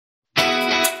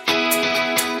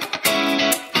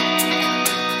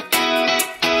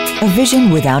A vision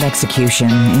without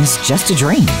execution is just a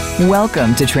dream.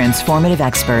 Welcome to Transformative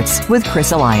Experts with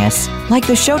Chris Elias. Like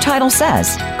the show title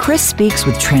says, Chris speaks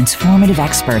with transformative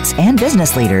experts and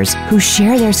business leaders who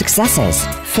share their successes,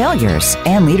 failures,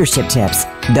 and leadership tips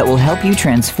that will help you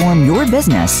transform your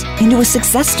business into a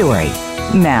success story.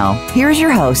 Now, here's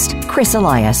your host, Chris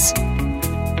Elias.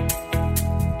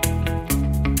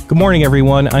 Good morning,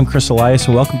 everyone. I'm Chris Elias,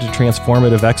 and welcome to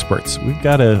Transformative Experts. We've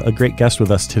got a great guest with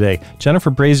us today. Jennifer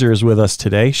Brazier is with us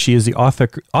today. She is the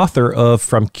author of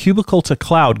From Cubicle to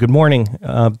Cloud. Good morning.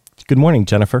 Good morning,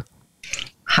 Jennifer.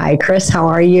 Hi, Chris. How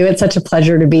are you? It's such a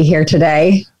pleasure to be here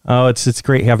today. Oh, it's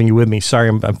great having you with me. Sorry,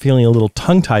 I'm feeling a little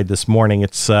tongue-tied this morning.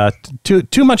 It's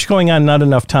too much going on, not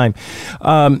enough time.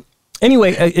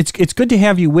 Anyway, it's good to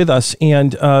have you with us,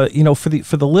 and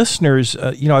for the listeners,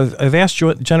 I've asked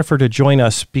Jennifer to join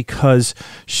us because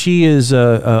she is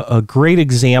a great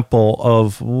example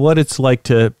of what it's like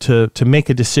to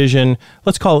make a decision.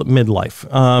 Let's call it midlife,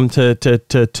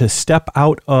 to step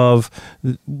out of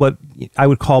what I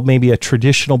would call maybe a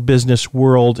traditional business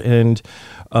world and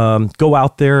go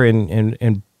out there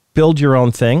and build your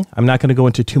own thing. I'm not going to go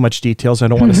into too much details. I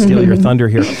don't want to steal your thunder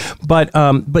here. But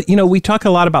we talk a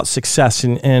lot about success,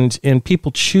 and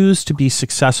people choose to be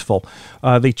successful.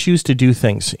 They choose to do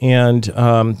things, and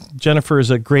Jennifer is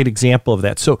a great example of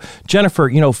that. So, Jennifer,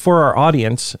 for our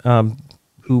audience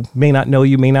who may not know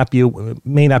you, may not be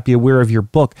aware of your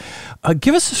book,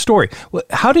 give us a story.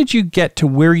 How did you get to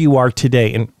where you are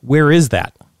today, and where is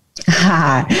that?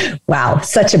 Wow,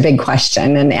 such a big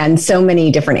question and so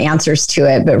many different answers to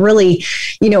it. But really,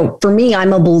 for me,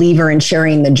 I'm a believer in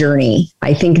sharing the journey.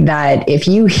 I think that if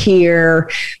you hear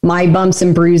my bumps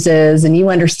and bruises and you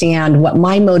understand what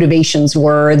my motivations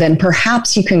were, then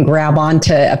perhaps you can grab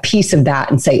onto a piece of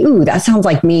that and say, ooh, that sounds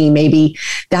like me. Maybe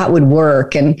that would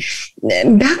work. And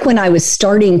back when I was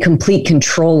starting Complete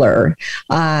Controller,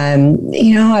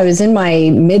 I was in my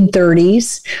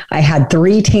mid-30s. I had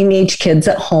 3 teenage kids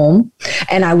at home.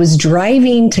 And I was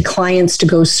driving to clients to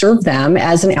go serve them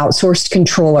as an outsourced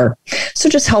controller. So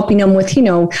just helping them with,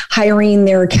 hiring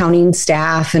their accounting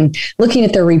staff and looking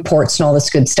at their reports and all this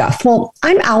good stuff. Well,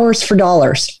 I'm hours for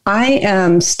dollars. I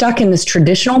am stuck in this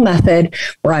traditional method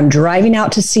where I'm driving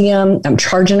out to see them. I'm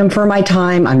charging them for my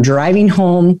time. I'm driving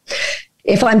home.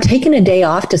 If I'm taking a day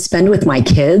off to spend with my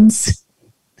kids,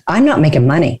 I'm not making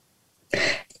money.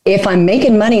 If I'm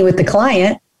making money with the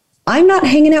client, I'm not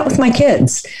hanging out with my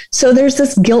kids. So there's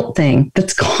this guilt thing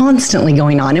that's constantly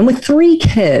going on. And with 3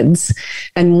 kids,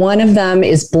 and one of them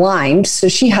is blind, so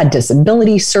she had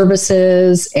disability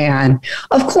services and,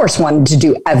 of course, wanted to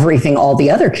do everything all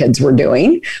the other kids were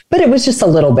doing. But it was just a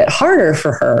little bit harder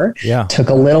for her. Yeah. Took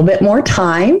a little bit more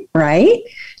time, right?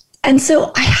 And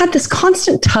so I had this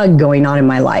constant tug going on in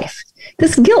my life.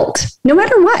 This guilt, no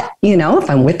matter what, if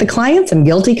I'm with the clients, I'm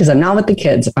guilty because I'm not with the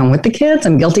kids. If I'm with the kids,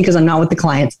 I'm guilty because I'm not with the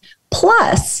clients.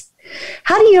 Plus,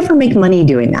 how do you ever make money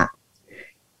doing that?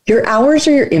 Your hours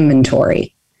are your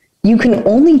inventory. You can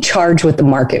only charge what the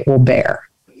market will bear.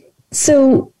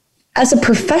 So as a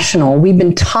professional, we've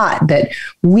been taught that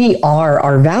we are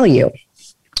our value.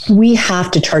 We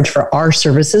have to charge for our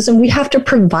services and we have to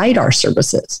provide our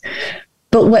services.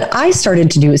 But what I started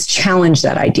to do is challenge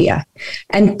that idea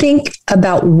and think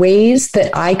about ways that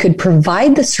I could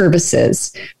provide the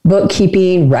services,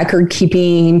 bookkeeping, record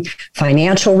keeping,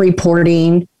 financial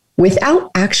reporting,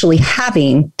 without actually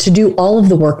having to do all of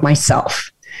the work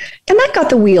myself. And that got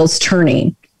the wheels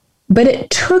turning. But it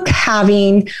took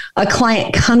having a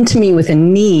client come to me with a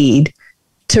need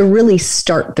to really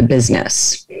start the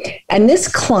business. And this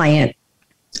client,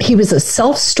 he was a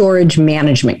self-storage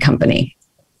management company.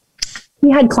 We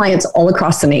had clients all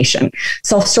across the nation,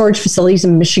 self-storage facilities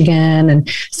in Michigan and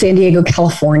San Diego,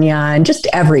 California, and just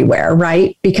everywhere,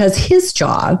 right? Because his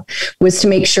job was to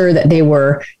make sure that they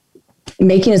were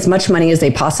making as much money as they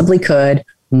possibly could,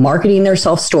 marketing their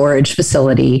self-storage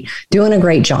facility, doing a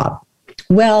great job.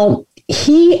 Well,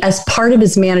 he, as part of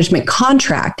his management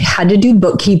contract, had to do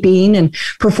bookkeeping and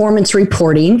performance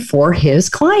reporting for his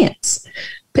clients.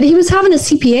 But he was having a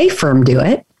CPA firm do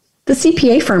it. The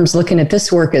CPA firm's looking at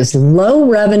this work as low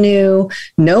revenue,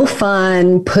 no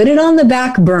fun, put it on the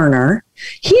back burner.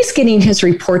 He's getting his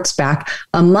reports back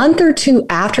a month or 2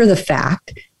 after the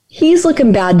fact. He's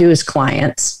looking bad to his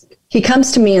clients. He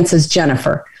comes to me and says,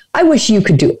 Jennifer, I wish you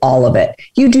could do all of it.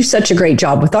 You do such a great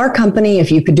job with our company.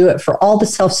 If you could do it for all the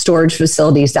self-storage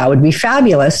facilities, that would be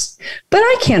fabulous. But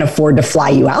I can't afford to fly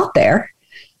you out there.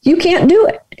 You can't do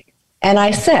it. And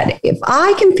I said, if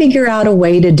I can figure out a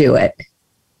way to do it,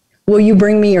 will you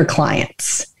bring me your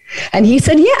clients? And he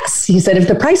said, yes. He said, if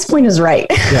the price point is right.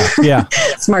 Yeah.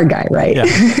 Smart guy, right?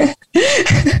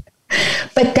 Yeah.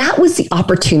 But that was the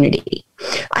opportunity.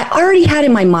 I already had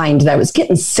in my mind that I was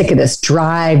getting sick of this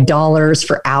drive dollars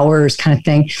for hours kind of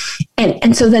thing.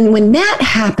 And so then when that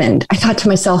happened, I thought to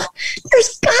myself,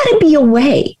 there's got to be a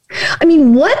way. I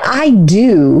mean, what I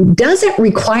do doesn't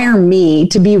require me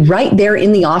to be right there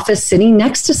in the office sitting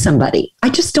next to somebody. I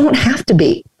just don't have to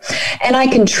be. And I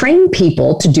can train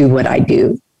people to do what I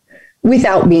do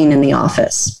without being in the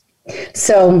office.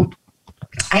 So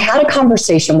I had a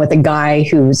conversation with a guy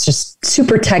who was just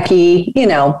super techie,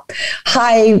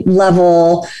 high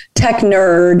level tech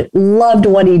nerd, loved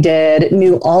what he did,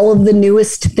 knew all of the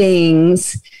newest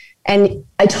things. And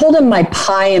I told him my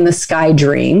pie in the sky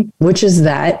dream, which is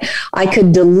that I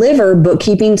could deliver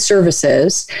bookkeeping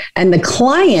services and the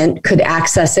client could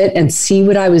access it and see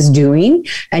what I was doing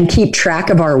and keep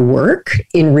track of our work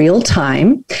in real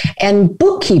time. And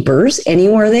bookkeepers,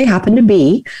 anywhere they happen to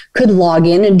be, could log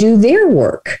in and do their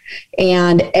work.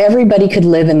 And everybody could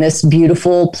live in this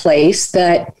beautiful place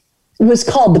that was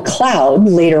called the cloud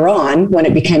later on when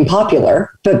it became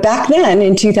popular. But back then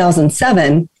in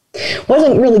 2007,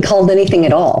 wasn't really called anything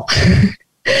at all.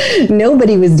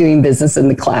 Nobody was doing business in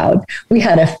the cloud. We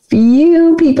had a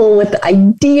few people with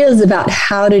ideas about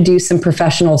how to do some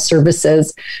professional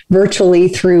services virtually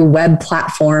through web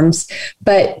platforms,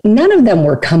 but none of them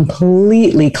were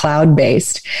completely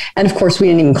cloud-based. And of course, we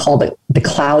didn't even call it the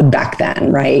cloud back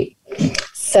then, right?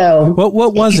 So what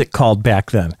was it called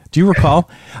back then? Do you recall?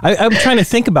 I'm trying to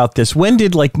think about this. When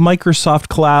did like Microsoft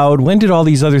Cloud, when did all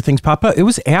these other things pop up? It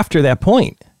was after that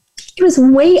point. It was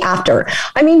way after.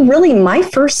 I mean, really, my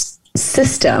first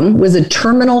system was a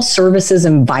terminal services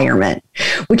environment,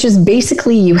 which is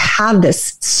basically you have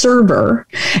this server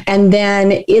and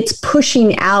then it's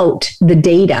pushing out the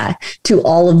data to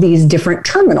all of these different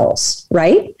terminals,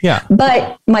 right? Yeah.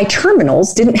 But my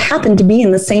terminals didn't happen to be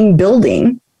in the same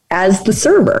building as the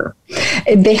server.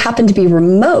 They happened to be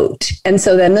remote. And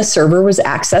so then the server was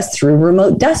accessed through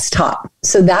remote desktop.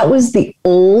 So that was the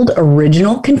old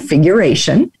original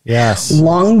configuration. Yes.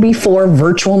 Long before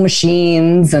virtual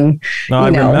machines and, I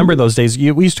remember those days.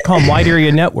 We used to call them wide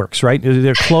area networks, right?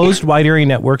 They're closed wide area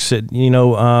networks that,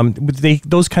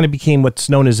 those kind of became what's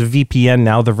known as a VPN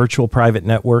now, the virtual private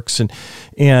networks. And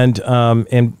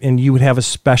you would have a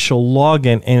special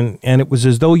login and it was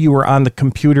as though you were on the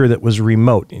computer that was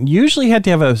remote. And you usually had to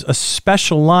have a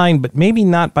special line, but maybe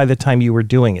not by the time you were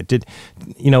doing it.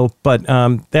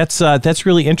 That's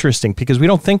really interesting because we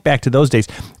don't think back to those days.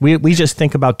 We just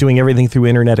think about doing everything through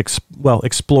Internet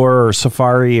Explorer or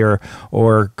Safari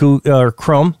or Google or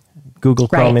Chrome, Google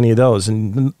Chrome, any of those,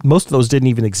 and most of those didn't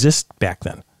even exist back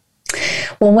then.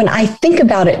 Well, when I think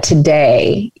about it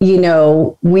today,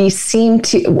 we seem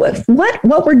to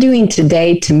what we're doing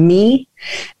today to me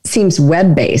seems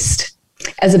web-based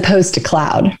as opposed to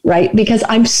cloud, right? Because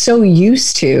I'm so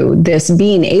used to this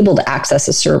being able to access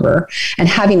a server and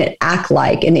having it act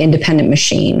like an independent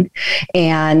machine.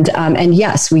 And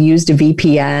yes, we used a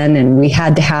VPN and we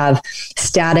had to have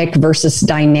static versus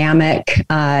dynamic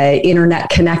internet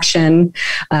connection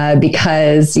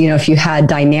because, if you had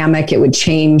dynamic, it would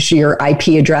change your IP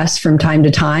address from time to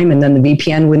time and then the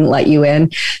VPN wouldn't let you in.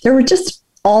 There were just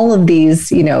all of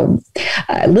these,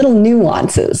 little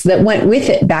nuances that went with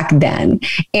it back then.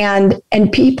 And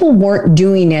people weren't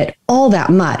doing it all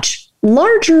that much.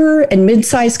 Larger and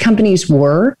mid-sized companies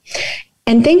were.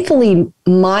 And thankfully,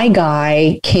 my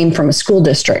guy came from a school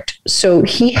district. So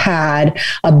he had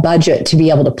a budget to be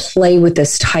able to play with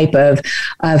this type of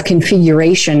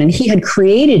configuration. And he had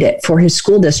created it for his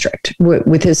school district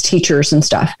with his teachers and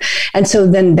stuff. And so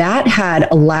then that had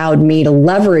allowed me to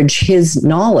leverage his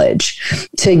knowledge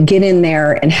to get in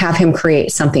there and have him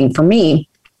create something for me.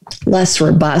 Less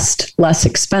robust, less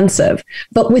expensive,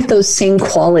 but with those same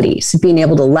qualities, being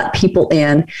able to let people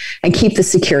in and keep the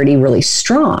security really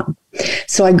strong.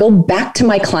 So I go back to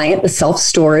my client, the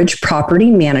self-storage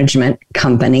property management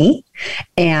company,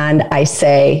 and I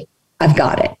say, I've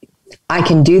got it. I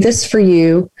can do this for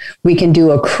you. We can do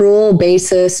accrual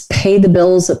basis, pay the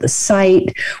bills at the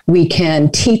site. We can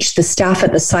teach the staff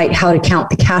at the site how to count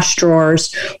the cash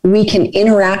drawers. We can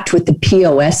interact with the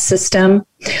POS system.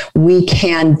 We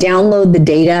can download the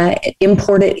data,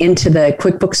 import it into the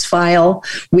QuickBooks file.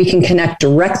 We can connect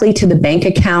directly to the bank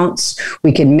accounts.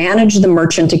 We can manage the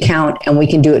merchant account, and we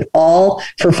can do it all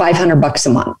for $500 a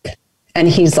month. And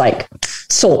he's like,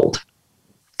 sold.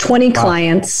 20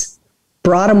 clients,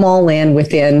 brought them all in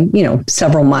within,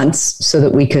 several months so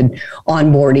that we could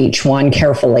onboard each one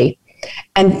carefully.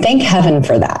 And thank heaven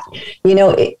for that.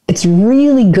 It's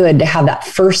really good to have that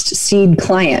first seed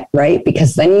client, right?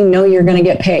 Because then you're going to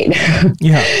get paid.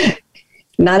 Yeah.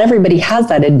 Not everybody has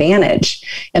that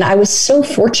advantage. And I was so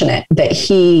fortunate that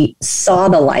he saw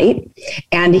the light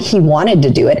and he wanted to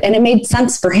do it. And it made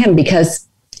sense for him because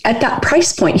at that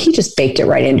price point, he just baked it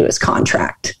right into his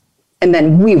contract. And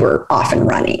then we were off and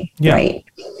running, right?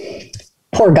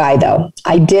 Poor guy, though.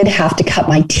 I did have to cut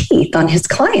my teeth on his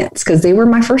clients because they were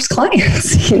my first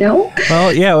clients,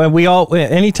 Well, yeah, we all,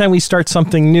 anytime we start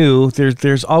something new,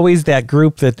 there's always that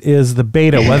group that is the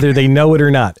beta, whether they know it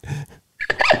or not.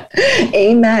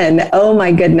 Amen. Oh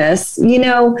my goodness.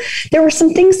 There were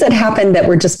some things that happened that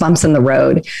were just bumps in the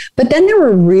road, but then there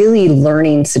were really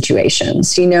learning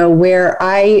situations, where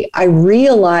I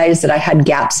realized that I had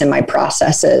gaps in my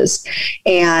processes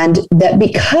and that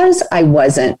because I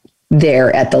wasn't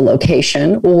there at the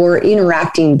location or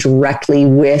interacting directly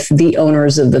with the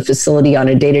owners of the facility on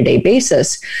a day-to-day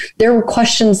basis, there were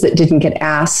questions that didn't get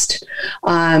asked.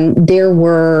 There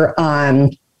were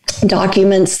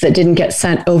documents that didn't get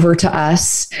sent over to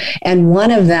us. And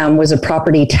one of them was a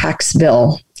property tax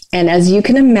bill. And as you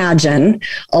can imagine,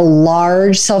 a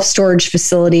large self-storage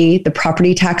facility, the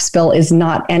property tax bill is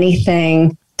not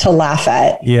anything to laugh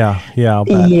at. Yeah.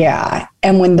 Yeah.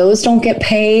 And when those don't get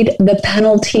paid, the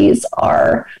penalties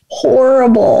are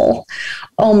horrible.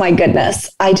 Oh my goodness.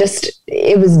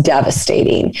 It was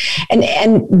devastating.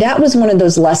 And that was one of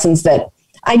those lessons that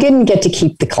I didn't get to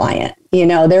keep the client.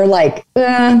 They're like,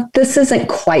 this isn't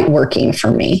quite working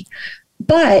for me.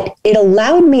 But it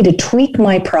allowed me to tweak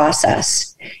my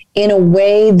process in a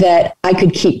way that I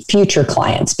could keep future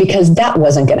clients because that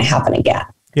wasn't going to happen again.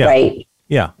 Yeah. Right?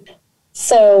 Yeah.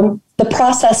 So the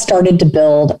process started to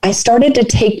build. I started to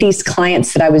take these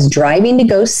clients that I was driving to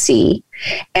go see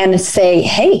and say,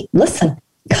 hey, listen,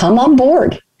 come on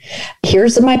board.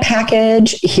 Here's my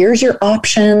package. Here's your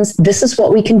options. This is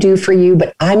what we can do for you,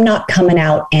 but I'm not coming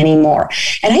out anymore.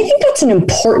 And I think that's an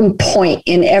important point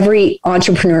in every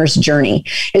entrepreneur's journey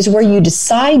is where you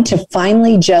decide to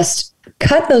finally just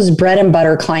cut those bread and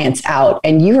butter clients out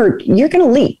and you're going to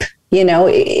leap.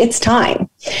 It's time.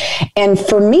 And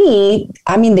for me,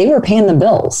 they were paying the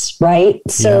bills, right?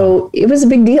 So It was a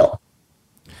big deal.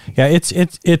 Yeah,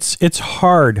 it's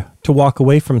hard to walk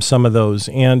away from some of those,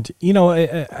 and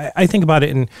I think about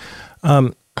it, and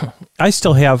I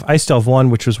still have one,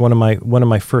 which was one of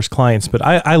my first clients, but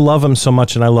I love them so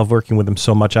much, and I love working with them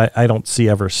so much. I don't see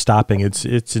ever stopping. It's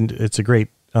a great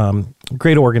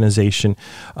organization,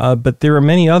 but there are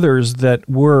many others that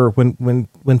were when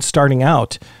starting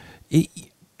out,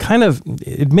 kind of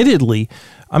admittedly,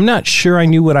 I'm not sure I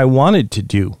knew what I wanted to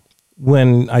do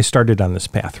when I started on this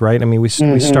path, right? We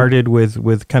started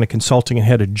with kind of consulting and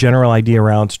had a general idea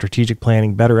around strategic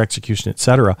planning, better execution, et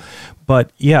cetera.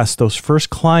 But yes, those first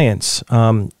clients,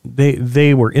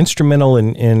 they were instrumental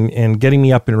in getting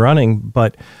me up and running.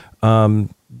 But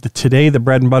today, the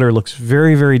bread and butter looks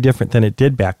very, very different than it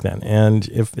did back then. And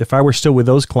if I were still with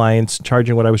those clients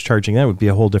charging what I was charging, that would be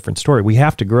a whole different story. We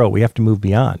have to grow. We have to move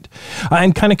beyond.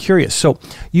 I'm kind of curious. So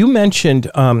you mentioned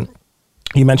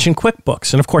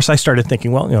QuickBooks. And of course, I started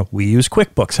thinking, well, we use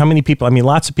QuickBooks. How many people?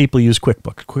 Lots of people use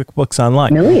QuickBooks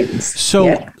Online. Millions.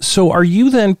 So are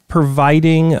you then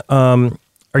providing,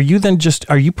 are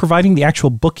you providing the actual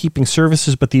bookkeeping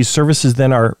services, but these services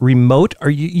then are remote?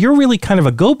 You're really kind of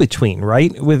a go-between,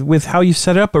 right? With how you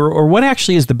set it up, or what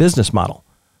actually is the business model?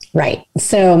 Right.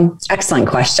 So excellent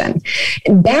question.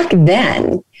 Back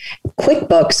then,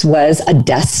 QuickBooks was a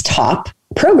desktop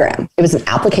program. It was an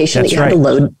application that you had to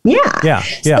load. Yeah.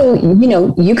 So,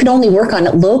 you could only work on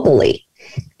it locally.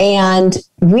 And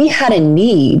we had a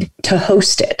need to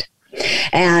host it.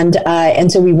 And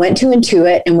so we went to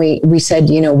Intuit and we said,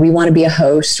 we want to be a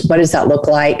host. What does that look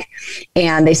like?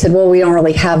 And they said, well, we don't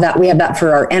really have that. We have that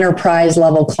for our enterprise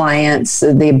level clients,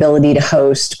 the ability to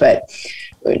host, but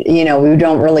we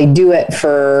don't really do it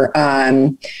for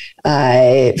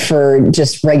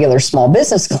just regular small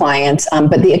business clients.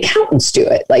 But the accountants do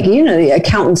it. The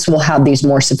accountants will have these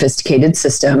more sophisticated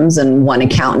systems, and one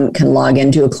accountant can log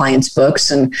into a client's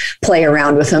books and play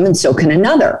around with them, and so can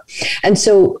another. And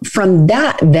so from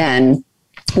that, then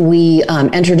we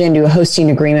entered into a hosting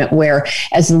agreement where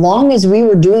as long as we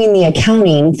were doing the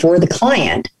accounting for the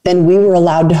client, then we were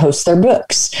allowed to host their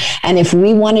books. And if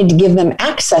we wanted to give them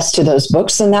access to those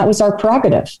books, then that was our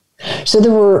prerogative. So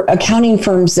there were accounting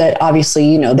firms that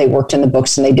obviously, they worked in the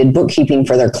books and they did bookkeeping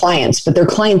for their clients, but their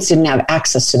clients didn't have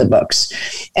access to the books.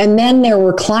 And then there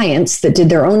were clients that did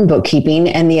their own bookkeeping,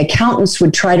 and the accountants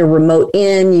would try to remote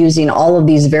in using all of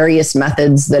these various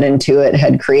methods that Intuit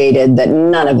had created that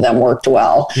none of them worked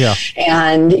well. Yeah.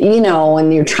 And,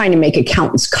 and you're trying to make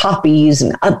accountants copies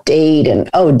and update, and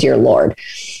oh, dear Lord.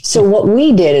 So what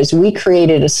we did is we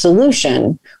created a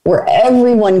solution where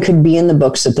everyone could be in the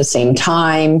books at the same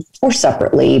time or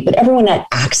separately, but everyone had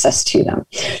access to them.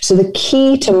 So the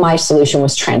key to my solution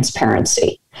was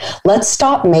transparency. Let's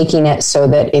stop making it so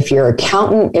that if your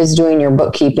accountant is doing your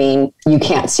bookkeeping, you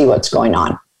can't see what's going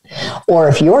on. Or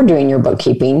if you're doing your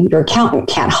bookkeeping, your accountant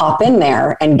can't hop in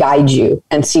there and guide you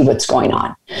and see what's going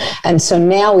on. And so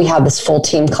now we have this full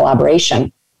team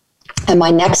collaboration. And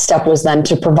my next step was then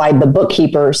to provide the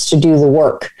bookkeepers to do the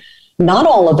work. Not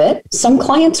all of it. Some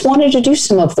clients wanted to do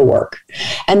some of the work,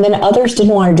 and then others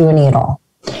didn't want to do any at all.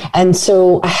 And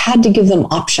so I had to give them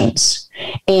options.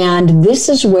 And this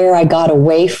is where I got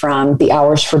away from the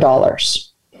hours for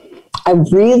dollars. I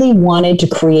really wanted to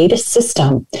create a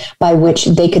system by which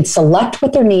they could select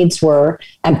what their needs were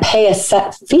and pay a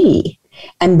set fee.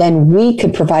 And then we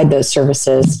could provide those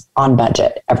services on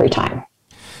budget every time.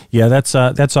 Yeah,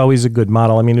 that's always a good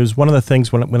model. I mean, it was one of the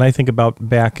things when I think about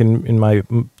back in my,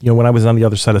 when I was on the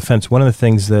other side of the fence, one of the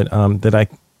things that I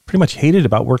pretty much hated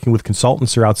about working with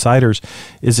consultants or outsiders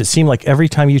is it seemed like every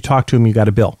time you talk to them, you got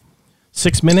a bill.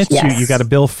 6 minutes, yes. you got a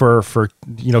bill for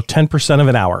 10% of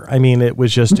an hour. I mean, it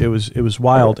was just it was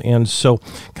wild. And so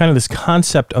kind of this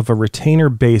concept of a retainer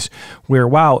base where,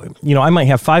 wow, I might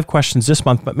have 5 questions this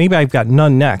month, but maybe I've got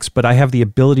none next, but I have the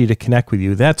ability to connect with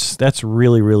you. That's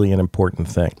really, really an important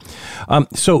thing.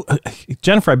 So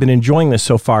Jennifer, I've been enjoying this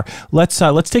so far. Let's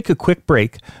take a quick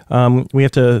break. We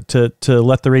have to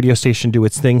let the radio station do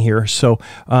its thing here. So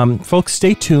folks,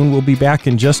 stay tuned. We'll be back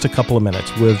in just a couple of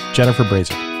minutes with Jennifer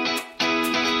Brazier.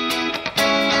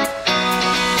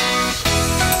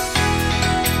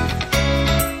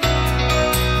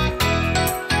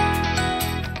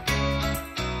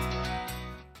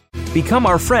 Become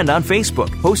our friend on Facebook.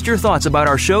 Post your thoughts about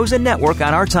our shows and network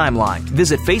on our timeline.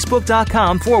 Visit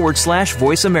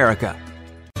facebook.com/Voice America.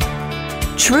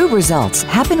 True results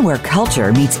happen where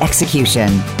culture meets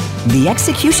execution. The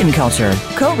Execution Culture,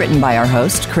 co-written by our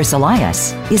host, Chris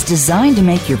Elias, is designed to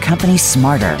make your company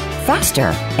smarter,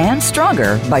 faster, and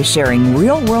stronger by sharing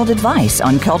real-world advice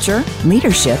on culture,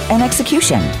 leadership, and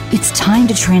execution. It's time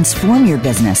to transform your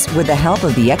business with the help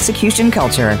of the Execution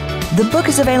Culture. The book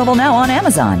is available now on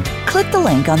Amazon. Click the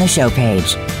link on the show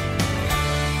page.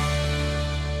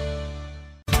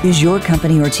 Is your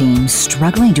company or team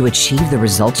struggling to achieve the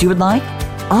results you would like?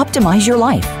 Optimize your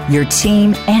life, your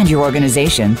team, and your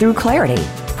organization through clarity,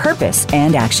 purpose,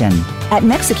 and action. At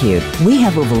Nexecute, we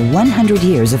have over 100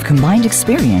 years of combined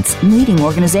experience leading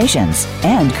organizations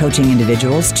and coaching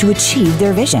individuals to achieve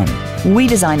their vision. We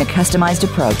design a customized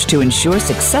approach to ensure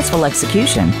successful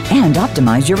execution and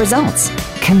optimize your results.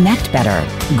 Connect better,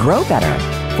 grow better.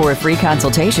 For a free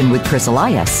consultation with Chris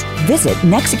Elias, visit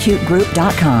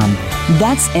nexecutegroup.com.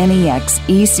 That's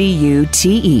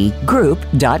NEXECUTE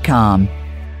group.com.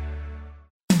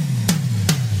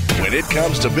 When it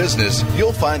comes to business,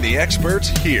 you'll find the experts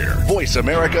here. Voice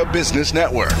America Business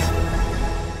Network.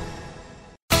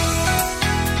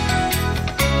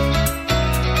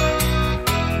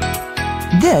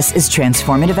 This is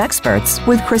Transformative Experts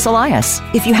with Chris Elias.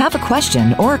 If you have a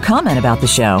question or a comment about the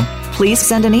show, please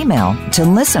send an email to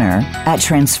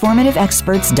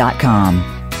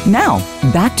listener@transformativeexperts.com. Now,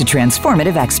 back to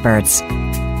Transformative Experts.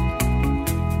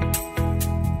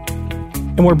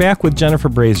 And we're back with Jennifer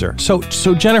Brazier. So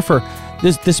Jennifer,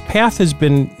 this path has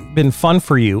been fun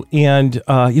for you, and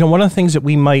one of the things that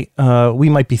we might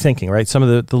be thinking, right? Some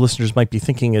of the listeners might be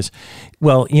thinking is,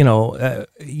 well,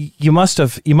 you must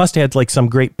have had like some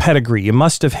great pedigree. You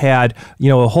must have had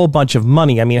a whole bunch of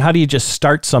money. I mean, how do you just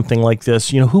start something like this?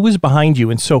 Who was behind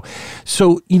you? And so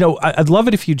I'd love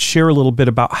it if you'd share a little bit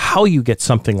about how you get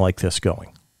something like this going.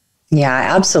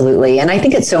 Yeah, absolutely. And I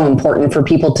think it's so important for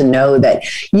people to know that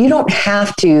you don't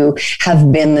have to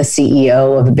have been the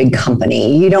CEO of a big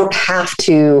company. You don't have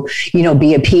to,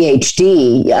 be a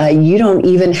PhD. You don't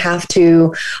even have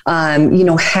to,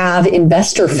 have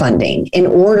investor funding in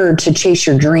order to chase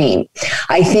your dream.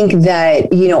 I think that,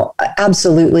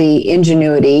 absolutely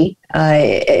ingenuity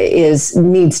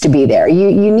needs to be there.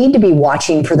 You need to be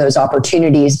watching for those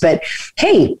opportunities. But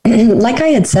hey, like I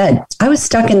had said, I was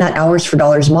stuck in that hours for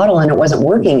dollars model and it wasn't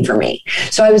working for me.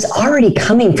 So I was already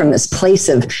coming from this place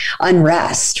of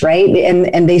unrest, right?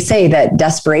 And they say that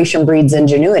desperation breeds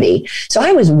ingenuity. So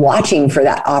I was watching for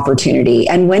that opportunity.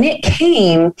 And when it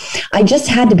came, I just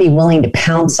had to be willing to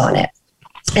pounce on it.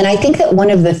 And I think that one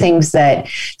of the things that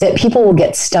people will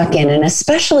get stuck in, and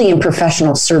especially in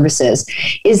professional services,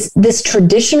 is this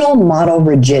traditional model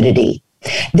rigidity.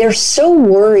 They're so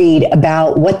worried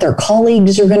about what their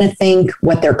colleagues are going to think,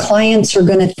 what their clients are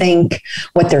going to think,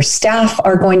 what their staff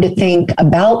are going to think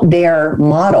about their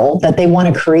model that they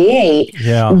want to create,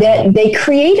 that they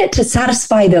create it to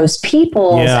satisfy those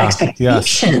people's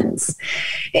expectations.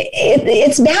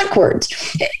 It's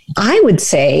backwards. I would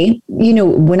say,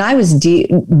 when I was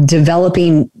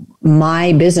developing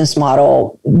my business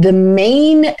model, the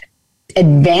main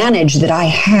advantage that I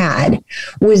had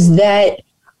was that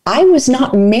I was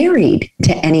not married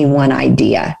to any one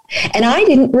idea, and I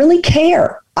didn't really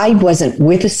care. I wasn't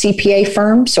with a CPA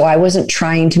firm, so I wasn't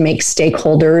trying to make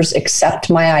stakeholders accept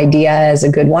my idea as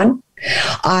a good one.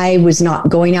 I was not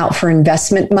going out for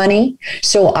investment money,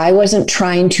 so I wasn't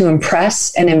trying to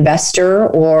impress an investor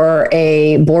or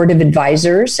a board of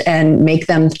advisors and make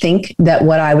them think that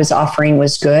what I was offering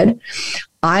was good.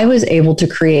 I was able to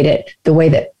create it the way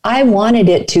that I wanted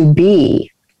it to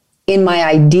be in my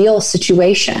ideal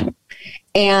situation.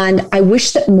 And I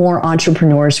wish that more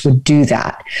entrepreneurs would do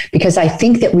that, because I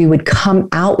think that we would come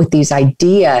out with these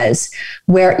ideas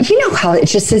where, how it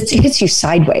just hits you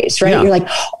sideways, right? Yeah. You're like,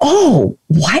 oh,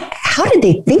 what? How did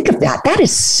they think of that? That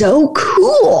is so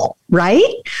cool,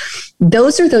 right?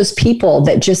 Those are those people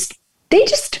that they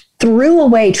just threw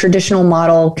away traditional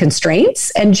model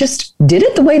constraints and just did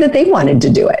it the way that they wanted to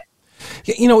do it.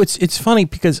 It's funny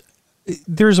because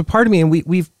there's a part of me, and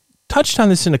we've touched on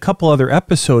this in a couple other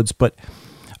episodes, but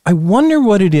I wonder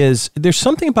what it is. There's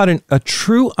something about a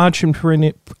true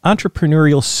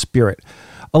entrepreneurial spirit.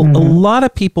 A lot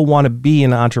of people want to be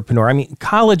an entrepreneur. I mean,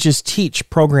 colleges teach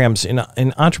programs in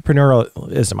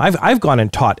entrepreneurialism. I've gone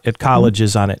and taught at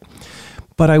colleges on it,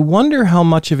 but I wonder how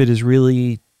much of it is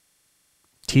really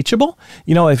teachable.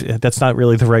 If that's not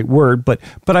really the right word, but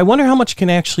I wonder how much can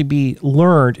actually be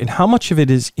learned and how much of it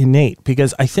is innate,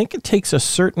 because I think it takes a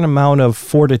certain amount of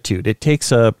fortitude. It takes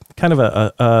a kind of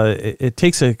a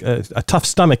tough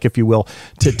stomach, if you will,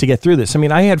 to get through this. I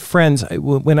mean, I had friends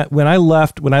when I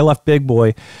left Big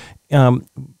Boy, one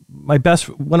of my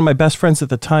best friends at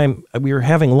the time, we were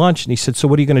having lunch, and he said, "So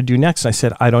what are you going to do next?" And I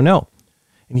said, "I don't know."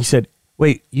 And he said,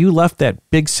 "Wait, you left that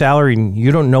big salary and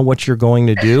you don't know what you're going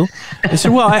to do?" I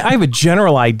said, "Well, I have a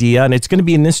general idea, and it's going to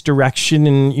be in this direction.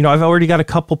 And, I've already got a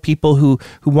couple people who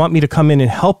want me to come in and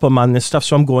help them on this stuff.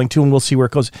 So I'm going to, and we'll see where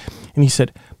it goes." And he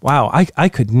said, "Wow, I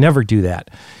could never do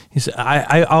that." He said,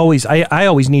 I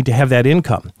always need to have that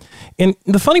income." And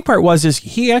the funny part is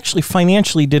he actually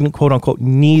financially didn't, quote unquote,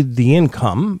 need the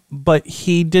income, but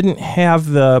he didn't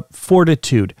have the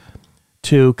fortitude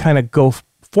to kind of go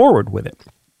forward with it.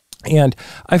 And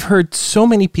I've heard so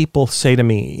many people say to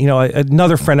me,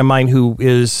 another friend of mine who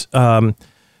is, I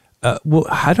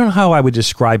don't know how I would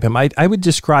describe him. I would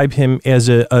describe him as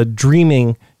a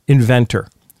dreaming inventor,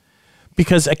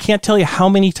 because I can't tell you how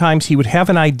many times he would have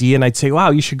an idea and I'd say,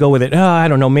 "Wow, you should go with it." "Oh, I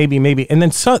don't know, maybe. And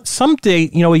then someday,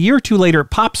 a year or two later,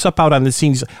 it pops up out on the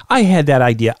scene. "I had that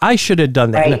idea. I should have done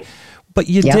that." Right. But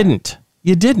you didn't.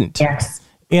 You didn't. Yes.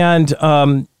 And,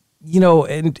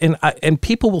 and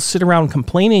people will sit around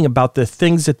complaining about the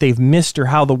things that they've missed or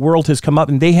how the world has come up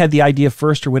and they had the idea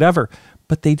first or whatever,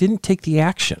 but they didn't take the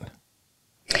action.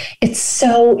 It's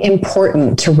so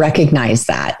important to recognize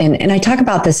that. And I talk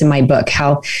about this in my book,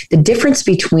 how the difference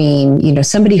between,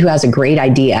 somebody who has a great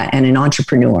idea and an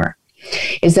entrepreneur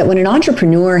is that when an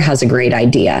entrepreneur has a great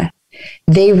idea,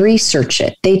 they research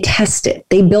it, they test it,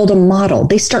 they build a model,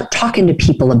 they start talking to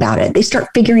people about it, they start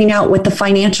figuring out what the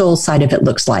financial side of it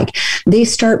looks like, they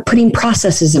start putting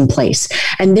processes in place,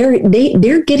 and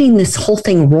they're getting this whole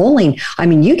thing rolling. I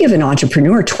mean, you give an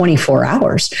entrepreneur 24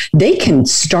 hours, they can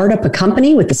start up a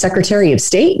company with the Secretary of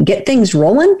State, get things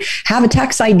rolling, have a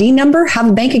tax ID number, have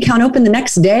a bank account open the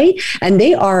next day, and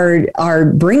they are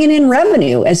bringing in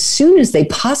revenue as soon as they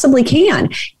possibly can,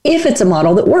 if it's a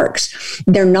model that works.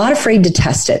 They're not afraid to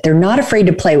test it. They're not afraid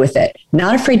to play with it,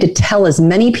 not afraid to tell as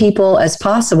many people as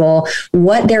possible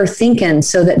what they're thinking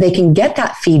so that they can get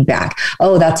that feedback.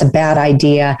 "Oh, that's a bad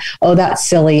idea. Oh, that's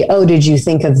silly. Oh, did you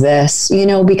think of this?"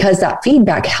 Because that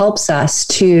feedback helps us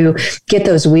to get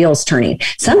those wheels turning.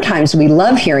 Sometimes we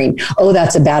love hearing, "Oh,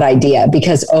 that's a bad idea,"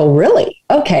 because, "Oh, really?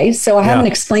 Okay, so I haven't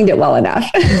explained it well enough."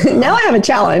 Now I have a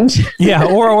challenge.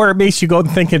 Or it makes you go and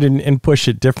think it and push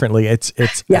it differently.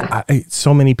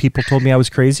 So many people told me I was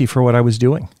crazy for what I was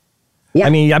doing. Yeah. I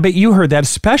mean, I bet you heard that,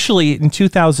 especially in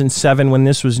 2007 when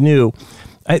this was new.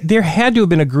 There had to have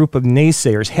been a group of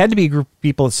naysayers, had to be a group of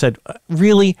people that said,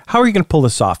 "Really? How are you going to pull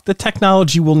this off? The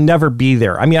technology will never be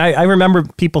there." I mean, I remember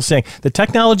people saying, "The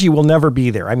technology will never be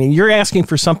there. I mean, you're asking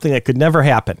for something that could never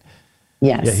happen."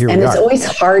 Yes. Yeah, and it's always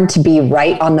hard to be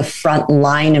right on the front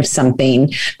line of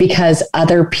something because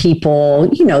other people,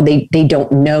 they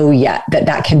don't know yet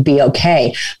that can be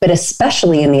okay. But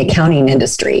especially in the accounting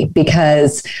industry,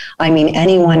 because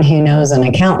anyone who knows an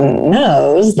accountant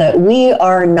knows that we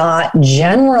are not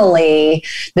generally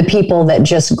the people that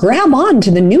just grab on to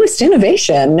the newest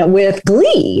innovation with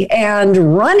glee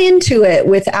and run into it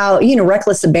without,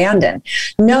 reckless abandon.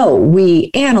 No,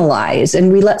 we analyze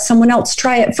and we let someone else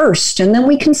try it first. And then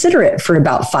we consider it for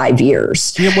about 5 year.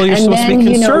 Yeah, well, you're supposed to be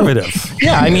conservative.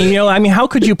 How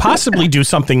could you possibly do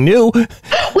something new?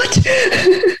 What?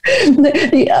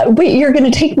 Wait, you're going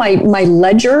to take my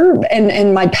ledger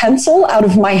and my pencil out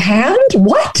of my hand?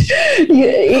 What?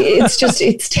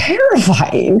 It's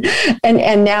terrifying.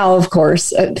 And now, of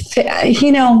course,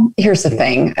 here's the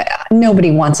thing.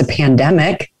 Nobody wants a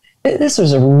pandemic. This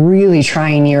was a really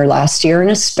trying year last year, and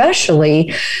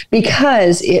especially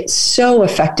because it so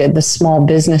affected the small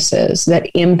businesses that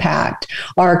impact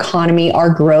our economy,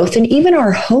 our growth, and even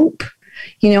our hope.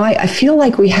 I feel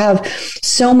like we have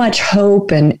so much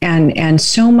hope and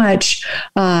so much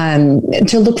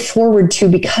to look forward to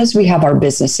because we have our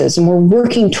businesses and we're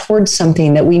working towards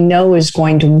something that we know is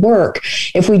going to work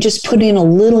if we just put in a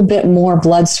little bit more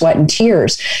blood, sweat, and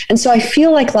tears. And so I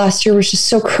feel like last year was just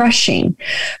so crushing.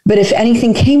 But if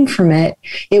anything came from it,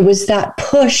 it was that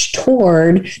push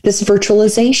toward this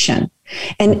virtualization.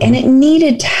 And it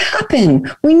needed to happen.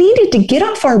 We needed to get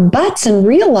off our butts and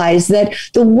realize that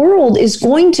the world is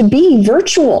going to be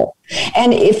virtual.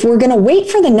 And if we're going to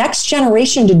wait for the next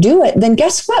generation to do it, then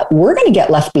guess what? We're going to get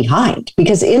left behind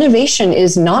because innovation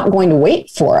is not going to wait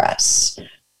for us.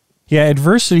 Yeah,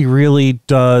 adversity really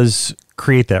does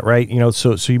create that, right?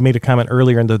 So you made a comment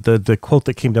earlier, and the quote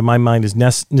that came to my mind is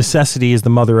necessity is the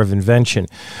mother of invention.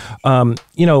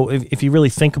 If you really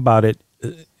think about it,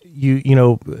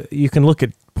 you can look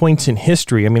at points in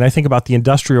history. I think about the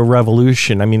Industrial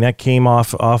Revolution. That came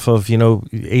off of,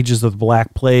 ages of the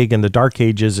Black Plague and the Dark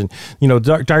Ages. And,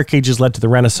 Dark Ages led to the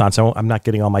Renaissance. I'm not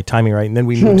getting all my timing right. And then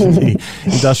we moved to the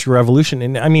Industrial Revolution.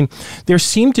 And there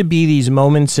seem to be these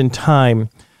moments in time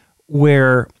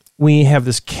where we have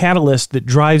this catalyst that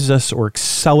drives us or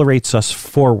accelerates us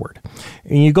forward.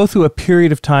 And you go through a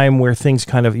period of time where things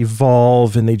kind of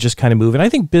evolve and they just kind of move. And I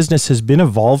think business has been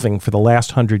evolving for the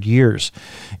last 100 years.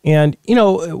 And,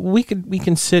 we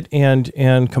can sit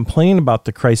and complain about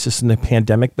the crisis and the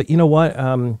pandemic, but you know what?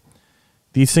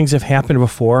 These things have happened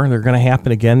before. They're going to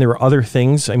happen again. There are other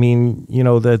things,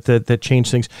 that change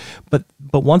things. But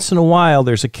once in a while,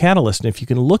 there's a catalyst. And if you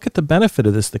can look at the benefit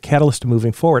of this, the catalyst to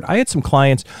moving forward. I had some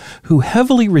clients who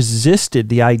heavily resisted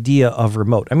the idea of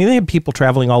remote. They had people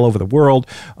traveling all over the world,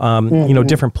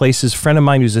 different places. A friend of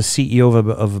mine who's a CEO of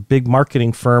a big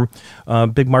marketing firm,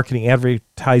 big marketing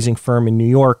advertising firm in New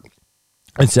York,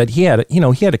 and said he had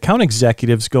account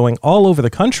executives going all over the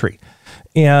country.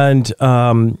 And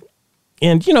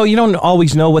you don't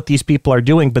always know what these people are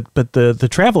doing, but the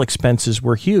travel expenses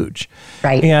were huge.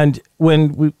 Right. And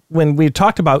when we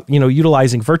talked about,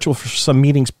 utilizing virtual for some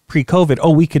meetings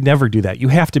pre-COVID, we could never do that. You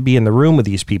have to be in the room with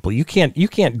these people. You can't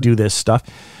do this stuff.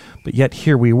 But yet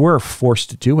here we were forced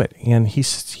to do it. And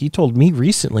he told me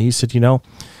recently,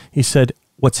 he said,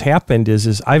 what's happened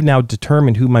is I've now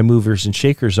determined who my movers and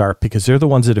shakers are because they're the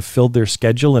ones that have filled their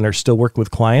schedule and are still working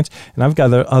with clients. And I've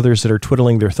got others that are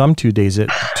twiddling their thumb 2 days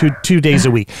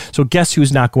a week. So guess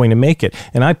who's not going to make it?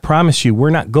 And I promise you, we're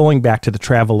not going back to the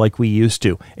travel like we used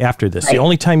to after this. Right. The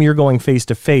only time you're going face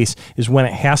to face is when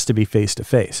it has to be face to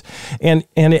face. And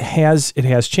it has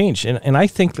changed. And I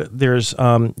think that there's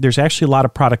actually a lot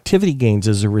of productivity gains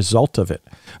as a result of it.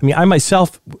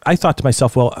 I thought to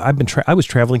myself, well, I was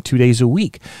traveling 2 days a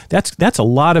week. That's a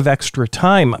lot of extra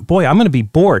time. Boy, I'm going to be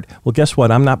bored. Well, guess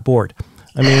what? I'm not bored.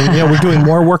 We're doing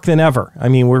more work than ever.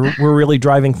 We're really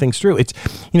driving things through. It's,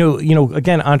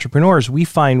 again, entrepreneurs, we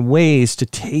find ways to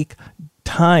take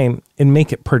time and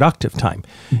make it productive time.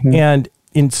 Mm-hmm. And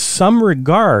in some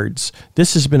regards,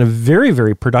 this has been a very,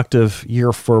 very productive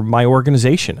year for my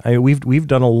organization. We've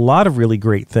done a lot of really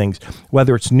great things,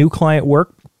 whether it's new client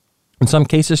work, in some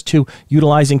cases, to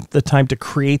utilizing the time to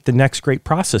create the next great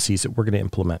processes that we're going to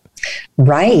implement.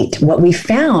 Right. What we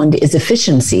found is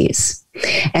efficiencies.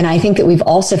 And I think that we've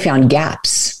also found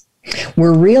gaps.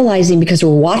 We're realizing because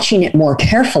we're watching it more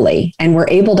carefully and we're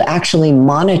able to actually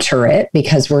monitor it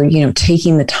because we're,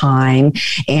 taking the time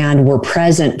and we're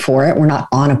present for it. We're not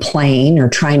on a plane or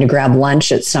trying to grab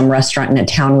lunch at some restaurant in a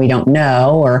town we don't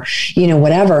know or,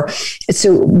 whatever.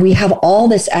 So we have all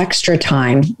this extra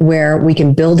time where we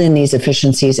can build in these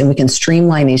efficiencies and we can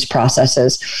streamline these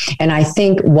processes. And I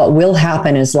think what will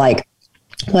happen is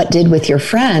what did with your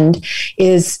friend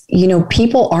is,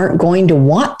 people aren't going to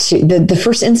want to, the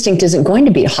first instinct isn't going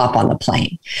to be to hop on the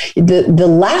plane. The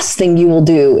last thing you will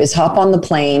do is hop on the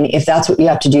plane if that's what you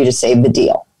have to do to save the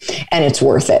deal. And it's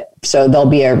worth it. So there'll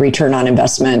be a return on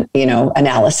investment,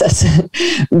 analysis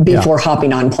before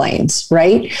hopping on planes,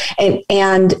 right?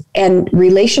 And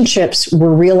relationships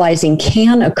we're realizing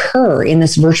can occur in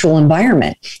this virtual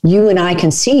environment. You and I can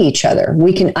see each other.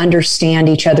 We can understand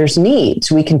each other's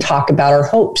needs. We can talk about our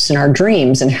hopes and our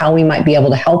dreams and how we might be able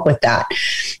to help with that.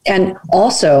 And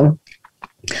also,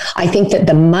 I think that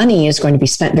the money is going to be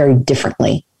spent very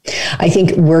differently. I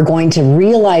think we're going to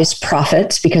realize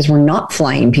profits because we're not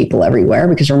flying people everywhere,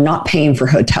 because we're not paying for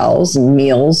hotels and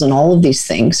meals and all of these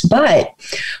things. But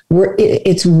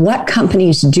it's what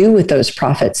companies do with those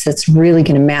profits that's really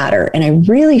going to matter. And I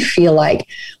really feel like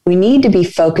we need to be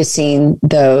focusing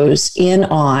those in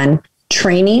on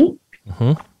training,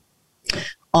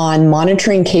 on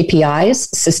monitoring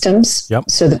KPIs, systems,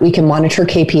 so that we can monitor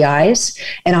KPIs,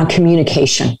 and on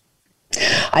communication.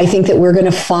 I think that we're going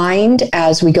to find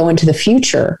as we go into the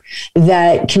future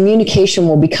that communication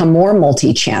will become more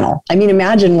multi-channel. I mean,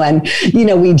 imagine when,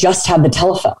 we just had the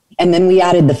telephone and then we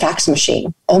added the fax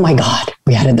machine. Oh my God,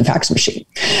 we added the fax machine.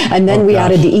 And then we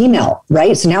added the email,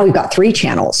 right? So now we've got 3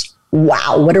 channels.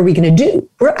 Wow, what are we going to do?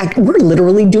 We're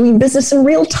literally doing business in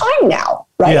real time now,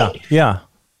 right? Yeah.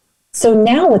 So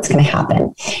now what's going to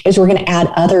happen is we're going to add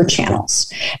other channels.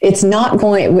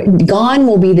 Gone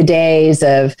will be the days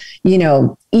of,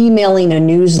 emailing a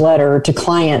newsletter to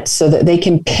clients so that they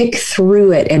can pick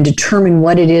through it and determine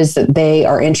what it is that they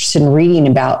are interested in reading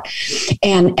about.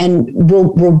 And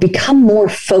we'll become more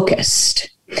focused.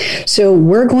 So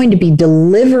we're going to be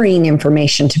delivering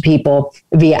information to people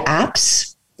via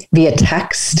apps, via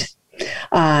text,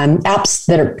 apps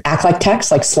that act like text,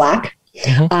 like Slack.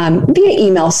 Via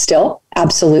email still,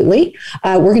 absolutely.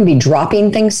 We're going to be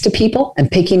dropping things to people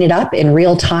and picking it up in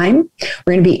real time.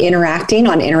 We're going to be interacting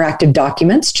on interactive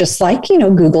documents, just like,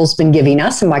 Google's been giving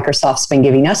us and Microsoft's been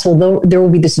giving us. Although there will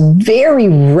be this very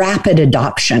rapid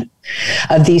adoption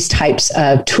of these types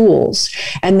of tools.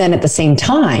 And then at the same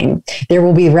time, there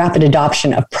will be rapid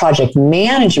adoption of project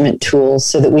management tools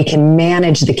so that we can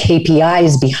manage the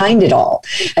KPIs behind it all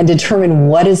and determine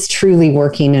what is truly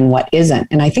working and what isn't.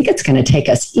 And I think it's going to take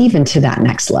us even to that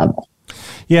next level.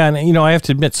 Yeah, and I have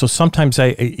to admit, so sometimes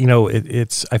I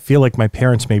feel like my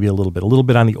parents maybe a little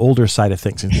bit on the older side of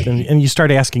things, and you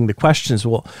start asking the questions.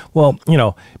 Well,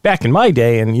 back in my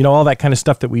day, and all that kind of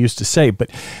stuff that we used to say, but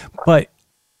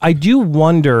I do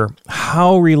wonder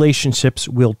how relationships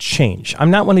will change. I'm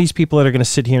not one of these people that are going to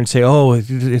sit here and say, "Oh, it's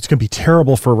going to be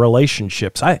terrible for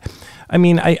relationships." I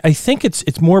think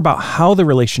it's more about how the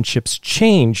relationships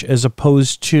change as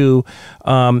opposed to,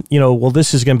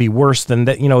 this is going to be worse than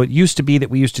that. It used to be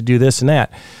that we used to do this and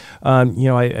that.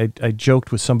 I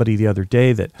joked with somebody the other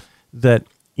day that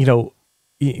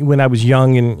when I was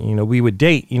young and we would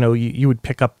date, you would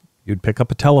pick up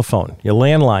a telephone, your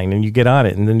landline, and you get on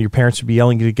it, and then your parents would be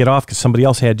yelling you to get off because somebody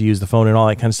else had to use the phone and all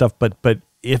that kind of stuff. But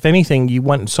if anything, you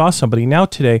went and saw somebody. Now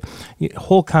today,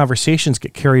 whole conversations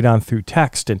get carried on through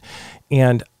text,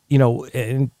 and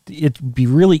it'd be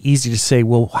really easy to say,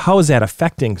 well, how is that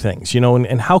affecting things,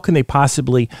 and how can they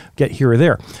possibly get here or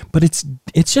there? But it's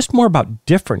just more about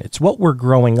different. It's what we're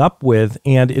growing up with,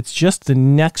 and it's just the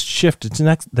next shift. It's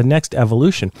the next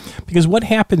evolution. Because what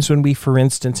happens when we, for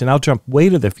instance, and I'll jump way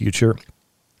to the future,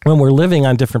 when we're living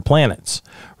on different planets,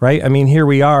 right? I mean, here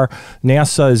we are.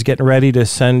 NASA is getting ready to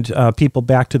send people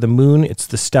back to the moon. It's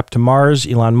the step to Mars.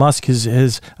 Elon Musk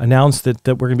has announced that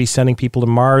we're going to be sending people to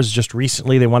Mars. Just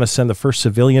recently, they want to send the first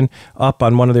civilian up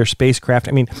on one of their spacecraft.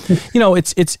 I mean,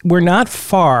 we're not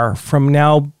far from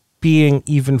now being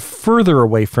even further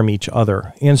away from each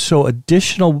other. And so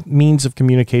additional means of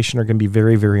communication are going to be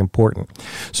very, very important.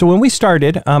 So when we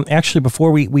started, actually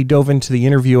before we dove into the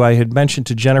interview, I had mentioned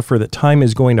to Jennifer that time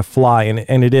is going to fly,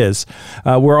 and it is.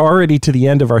 We're already to the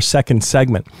end of our second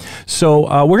segment.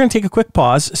 So we're going to take a quick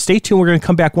pause. Stay tuned. We're going to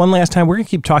come back one last time. We're going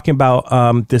to keep talking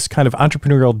about this kind of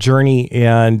entrepreneurial journey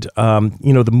and,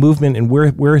 the movement and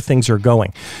where things are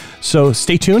going. So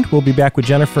stay tuned. We'll be back with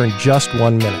Jennifer in just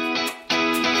 1 minute.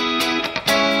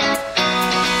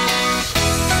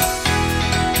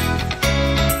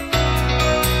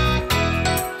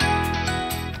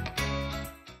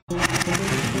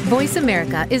 Voice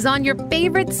America is on your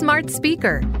favorite smart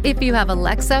speaker. If you have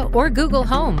Alexa or Google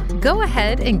Home, go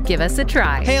ahead and give us a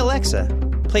try. Hey Alexa,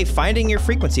 play Finding Your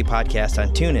Frequency podcast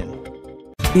on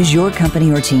TuneIn. Is your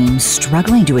company or team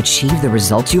struggling to achieve the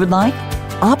results you would like?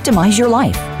 Optimize your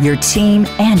life, your team,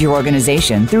 and your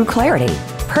organization through clarity,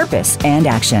 purpose and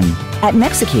action. At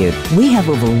Nexecute, we have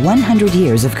over 100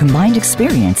 years of combined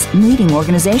experience leading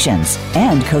organizations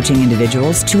and coaching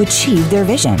individuals to achieve their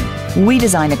vision. We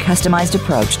design a customized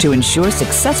approach to ensure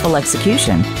successful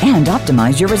execution and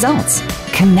optimize your results.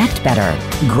 Connect better,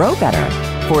 grow better.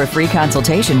 For a free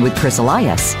consultation with Chris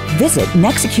Elias, visit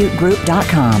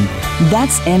nexecutegroup.com.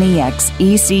 That's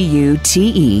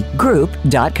NEXECUTE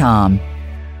group.com.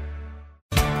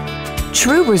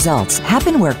 True results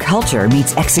happen where culture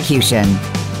meets execution.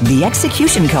 The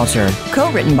Execution Culture,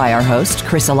 co-written by our host,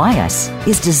 Chris Elias,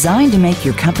 is designed to make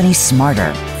your company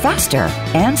smarter, faster,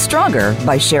 and stronger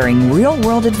by sharing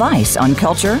real-world advice on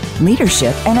culture,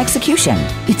 leadership, and execution.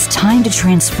 It's time to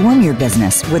transform your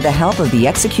business with the help of the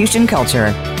Execution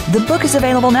Culture. The book is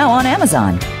available now on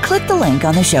Amazon. Click the link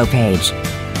on the show page.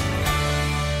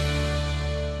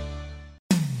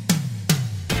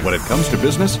 When it comes to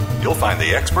business, you'll find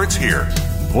the experts here.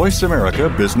 Voice America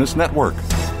Business Network.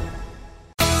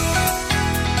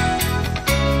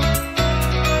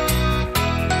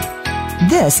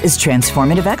 This is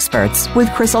Transformative Experts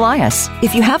with Chris Elias.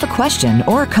 If you have a question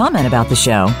or a comment about the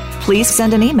show, please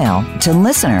send an email to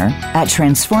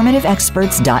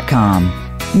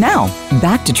listener@transformativeexperts.com. Now,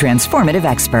 back to Transformative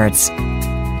Experts.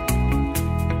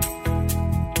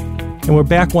 And we're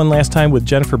back one last time with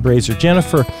Jennifer Brazier.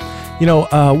 Jennifer,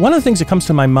 one of the things that comes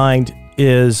to my mind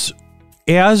is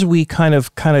as we kind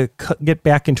of get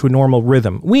back into a normal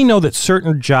rhythm, we know that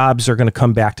certain jobs are going to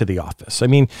come back to the office. I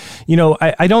mean,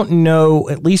 I don't know,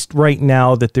 at least right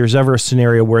now, that there's ever a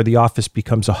scenario where the office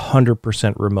becomes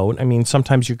 100% remote. I mean,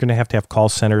 sometimes you're going to have call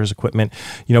centers, equipment.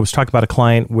 I was talking about a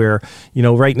client where,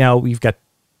 right now we've got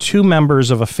two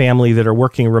members of a family that are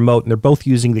working remote and they're both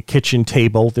using the kitchen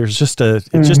table. There's just it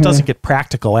just doesn't get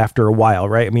practical after a while,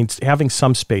 right? I mean, it's having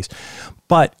some space.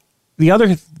 But the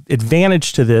other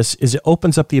advantage to this is it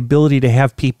opens up the ability to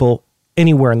have people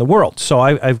anywhere in the world. So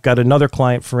I've got another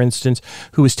client, for instance,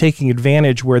 who is taking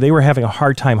advantage where they were having a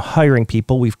hard time hiring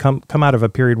people. We've come out of a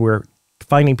period where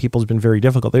finding people has been very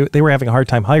difficult. They were having a hard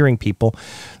time hiring people.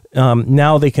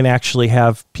 Now they can actually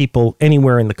have people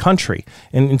anywhere in the country.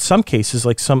 And in some cases,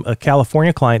 like a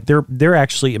California client, they're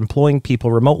actually employing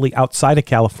people remotely outside of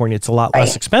California. It's a lot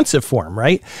less expensive for them,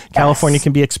 right? Yes. California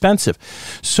can be expensive.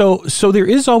 So there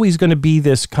is always going to be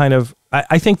this kind of,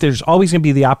 I think there's always going to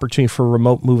be the opportunity for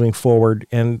remote moving forward,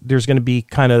 and there's going to be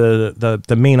kind of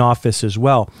the main office as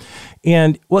well.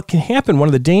 And what can happen, one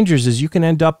of the dangers is you can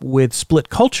end up with split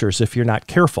cultures if you're not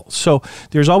careful. So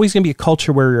there's always going to be a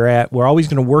culture where you're at. We're always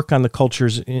going to work on the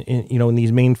cultures in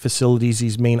these main facilities,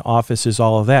 these main offices,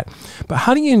 all of that. But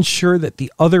how do you ensure that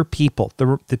the other people,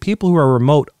 the people who are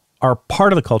remote, are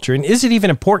part of the culture? And is it even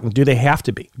important? Do they have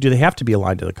to be? Do they have to be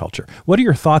aligned to the culture? What are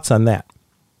your thoughts on that?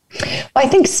 Well, I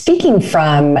think speaking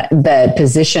from the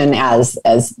position as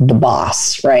the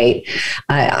boss, right,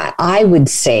 I would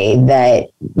say that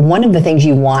one of the things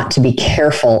you want to be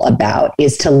careful about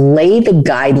is to lay the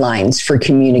guidelines for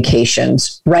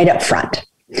communications right up front.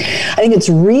 I think it's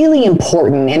really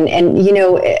important. And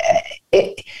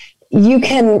you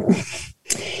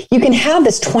can have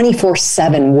this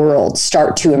 24/7 world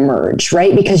start to emerge,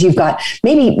 right? Because you've got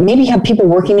maybe you have people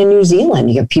working in New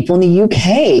Zealand, you have people in the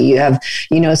UK, you have,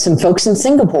 some folks in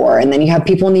Singapore, and then you have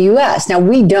people in the US. Now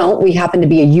we happen to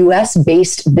be a US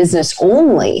based business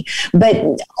only, but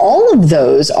all of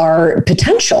those are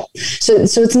potential. So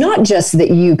it's not just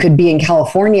that you could be in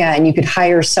California and you could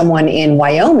hire someone in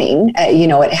Wyoming,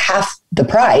 at half the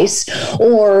price,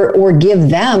 or give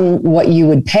them what you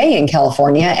would pay in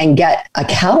California and get a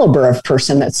caliber of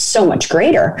person that's so much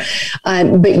greater.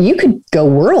 But you could go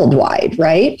worldwide,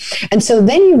 right? And so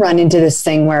then you run into this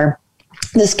thing where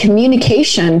this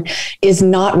communication is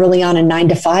not really on a 9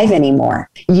 to 5 anymore.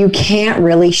 You can't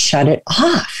really shut it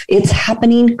off. It's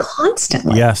happening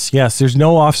constantly. Yes. There's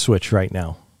no off switch right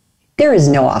now. There is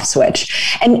no off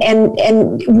switch. And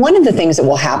one of the things that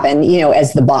will happen,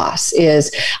 as the boss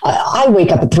is I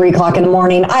wake up at 3:00 in the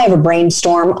morning. I have a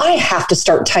brainstorm. I have to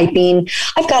start typing.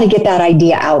 I've got to get that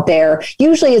idea out there.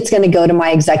 Usually it's going to go to my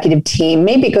executive team.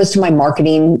 Maybe it goes to my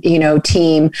marketing,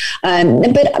 team.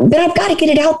 But I've got to get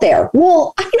it out there.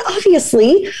 Well,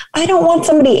 obviously I don't want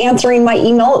somebody answering my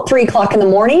email at 3:00 in the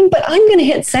morning, but I'm going to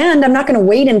hit send. I'm not going to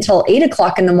wait until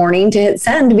 8:00 in the morning to hit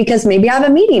send because maybe I have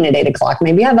a meeting at 8:00.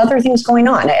 Maybe I have other things going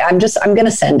on. I'm going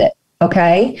to send it.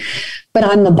 Okay. But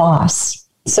I'm the boss.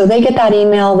 So they get that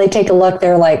email, they take a look,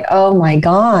 they're like, oh my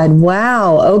God,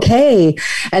 wow. Okay.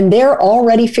 And they're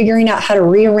already figuring out how to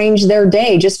rearrange their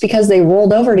day just because they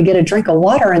rolled over to get a drink of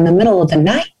water in the middle of the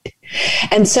night.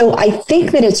 And so I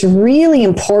think that it's really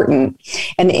important.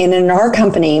 And in our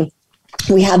company,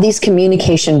 we have these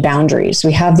communication boundaries.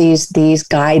 We have these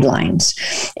guidelines.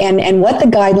 And what the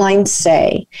guidelines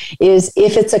say is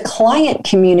if it's a client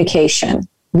communication,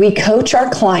 we coach our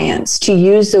clients to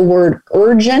use the word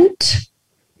urgent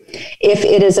if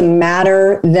it is a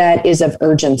matter that is of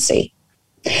urgency.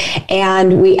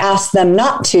 And we ask them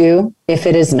not to if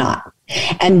it is not.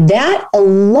 And that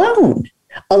alone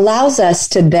allows us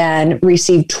to then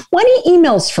receive 20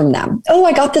 emails from them. Oh,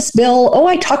 I got this bill. Oh,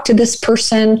 I talked to this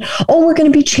person. Oh, we're going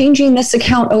to be changing this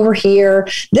account over here.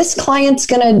 This client's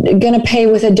going to pay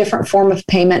with a different form of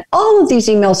payment. All of these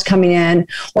emails coming in,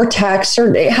 or texts,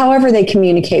 or however they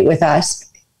communicate with us.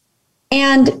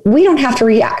 And we don't have to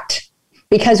react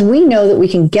because we know that we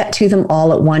can get to them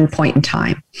all at one point in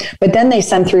time. But then they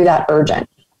send through that urgent.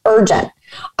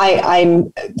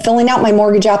 I'm filling out my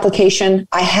mortgage application.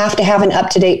 I have to have an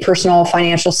up-to-date personal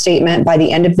financial statement by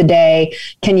the end of the day.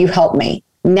 Can you help me?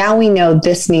 Now we know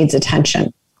this needs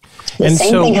attention. In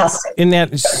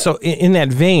that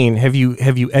vein, have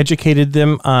you educated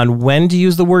them on when to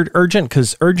use the word urgent?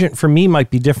 Because urgent for me might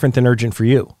be different than urgent for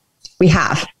you. We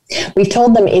have. We've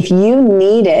told them if you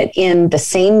need it in the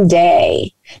same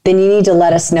day, then you need to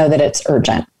let us know that it's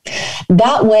urgent.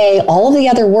 That way, all of the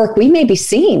other work, we may be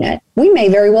seeing it. We may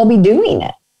very well be doing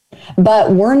it.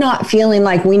 But we're not feeling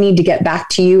like we need to get back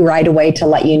to you right away to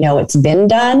let you know it's been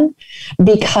done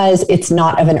because it's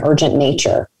not of an urgent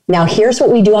nature. Now, here's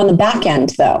what we do on the back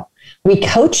end, though. We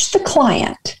coach the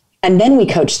client and then we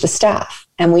coach the staff.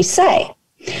 And we say,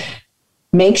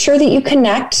 make sure that you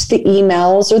connect the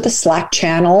emails or the Slack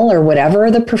channel or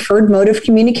whatever the preferred mode of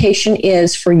communication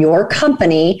is for your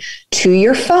company to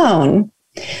your phone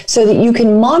so that you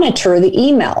can monitor the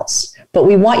emails. But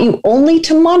we want you only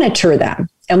to monitor them.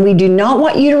 And we do not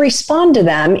want you to respond to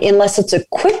them unless it's a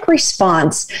quick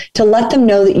response to let them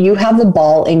know that you have the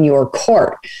ball in your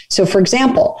court. So, for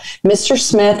example, Mr.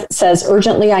 Smith says,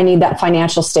 urgently, I need that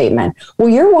financial statement. Well,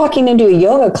 you're walking into a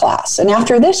yoga class. And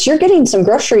after this, you're getting some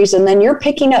groceries. And then you're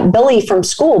picking up Billy from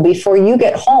school before you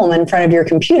get home in front of your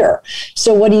computer.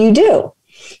 So what do?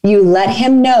 You let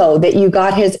him know that you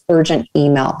got his urgent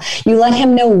email. You let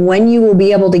him know when you will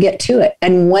be able to get to it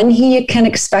and when he can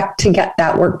expect to get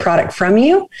that work product from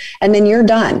you. And then you're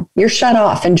done. You're shut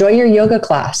off. Enjoy your yoga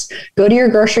class. Go to your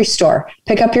grocery store.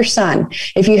 Pick up your son.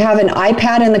 If you have an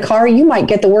iPad in the car, you might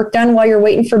get the work done while you're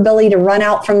waiting for Billy to run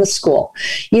out from the school.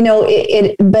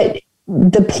 But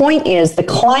the point is the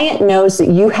client knows that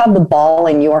you have the ball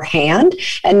in your hand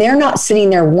and they're not sitting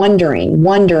there wondering,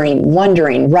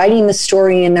 writing the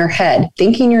story in their head,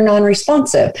 thinking you're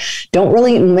non-responsive.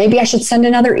 Maybe I should send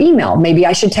another email. Maybe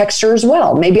I should text her as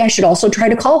well. Maybe I should also try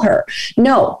to call her.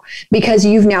 No, because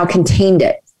you've now contained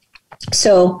it.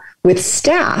 So with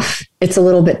staff, it's a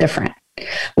little bit different.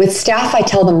 With staff, I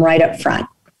tell them right up front,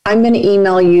 I'm going to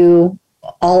email you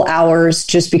all hours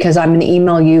just because I'm going to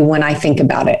email you when I think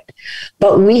about it.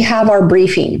 But we have our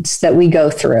briefings that we go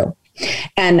through.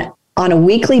 And on a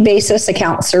weekly basis,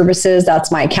 account services,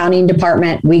 that's my accounting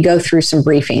department, we go through some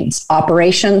briefings.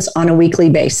 Operations on a weekly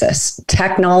basis.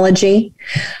 Technology,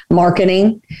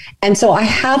 marketing. And so I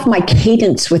have my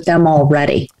cadence with them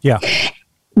already. Yeah.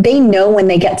 They know when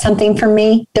they get something from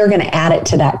me, they're going to add it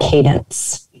to that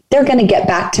cadence. They're going to get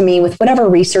back to me with whatever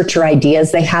research or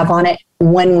ideas they have on it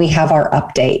when we have our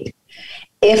update.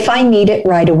 If I need it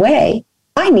right away,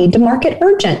 I need to mark it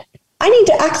urgent. I need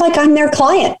to act like I'm their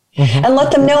client and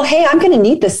let them know, hey, I'm going to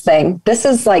need this thing. This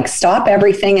is like stop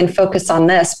everything and focus on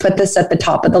this. Put this at the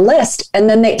top of the list. And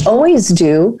then they always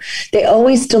do. They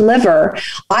always deliver.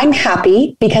 I'm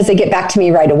happy because they get back to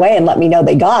me right away and let me know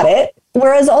they got it.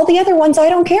 Whereas all the other ones, I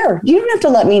don't care. You don't have to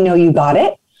let me know you got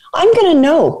it. I'm going to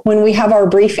know when we have our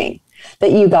briefing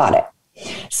that you got it.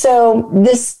 So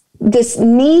this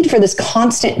need for this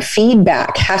constant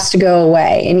feedback has to go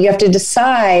away. And you have to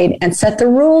decide and set the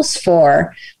rules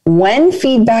for when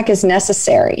feedback is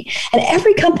necessary. And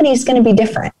every company is going to be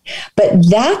different. But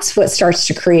that's what starts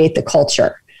to create the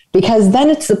culture. Because then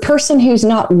it's the person who's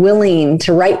not willing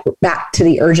to write back to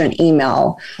the urgent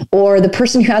email, or the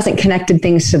person who hasn't connected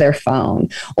things to their phone,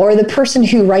 or the person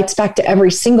who writes back to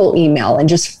every single email and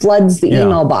just floods the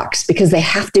email box because they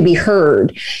have to be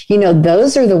heard.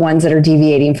 Those are the ones that are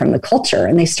deviating from the culture,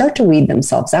 and they start to weed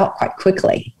themselves out quite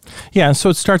quickly. Yeah, and so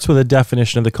it starts with a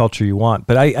definition of the culture you want.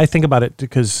 But I think about it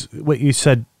because what you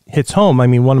said hits home. I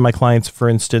mean, one of my clients, for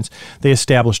instance, they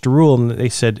established a rule and they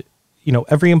said,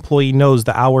 every employee knows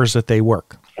the hours that they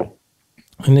work.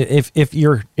 And if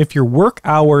your work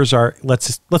hours are,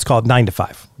 let's call it 9 to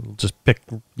 5, we'll just pick,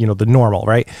 the normal,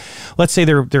 right? Let's say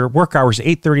their work hours,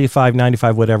 8:30 to 5, 9 to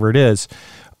 5, whatever it is.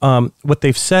 what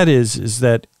they've said is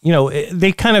that,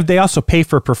 they also pay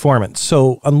for performance.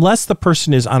 So unless the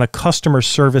person is on a customer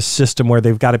service system where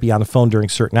they've got to be on the phone during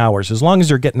certain hours, as long as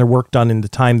they're getting their work done in the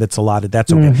time that's allotted,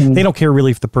 that's okay. Mm-hmm. They don't care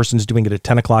really if the person's doing it at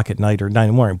 10 o'clock at night or 9 in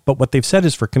the morning. But what they've said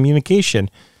is for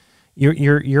communication,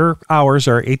 your hours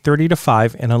are 8:30 to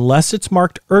 5, and unless it's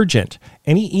marked urgent,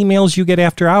 any emails you get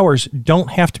after hours don't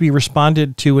have to be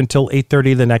responded to until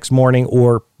 8:30 the next morning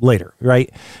or later,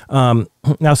 right?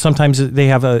 Now, sometimes they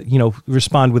have a,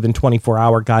 respond within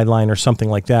 24-hour guideline or something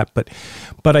like that.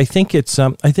 But I think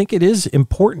it is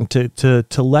important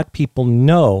to let people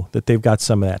know that they've got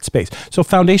some of that space. So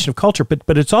foundation of culture,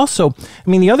 but it's also,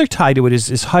 the other tie to it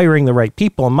is hiring the right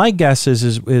people. And my guess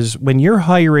is when you're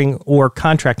hiring or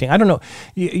contracting, I don't know,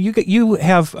 you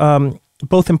have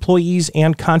both employees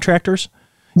and contractors?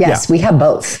 Yes, we have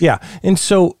both. Yeah. And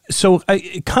so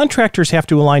contractors have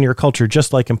to align your culture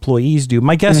just like employees do.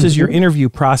 My guess is your interview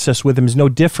process with them is no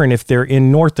different if they're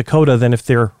in North Dakota than if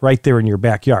they're right there in your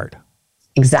backyard.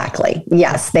 Exactly.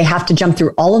 Yes, they have to jump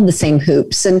through all of the same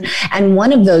hoops. And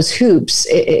one of those hoops,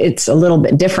 it's a little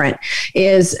bit different,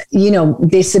 is,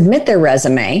 they submit their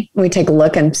resume. We take a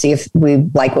look and see if we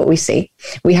like what we see.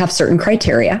 We have certain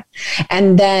criteria.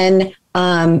 And then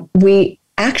we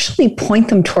actually point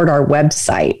them toward our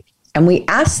website, and we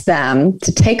ask them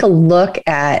to take a look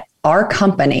at our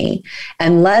company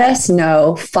and let us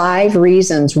know 5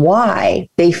 reasons why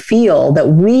they feel that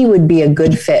we would be a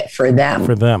good fit for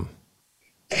them.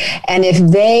 And if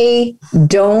they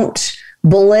don't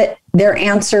bullet their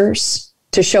answers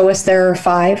to show us there are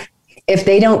 5, if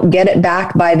they don't get it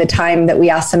back by the time that we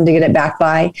ask them to get it back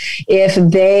by, if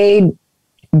they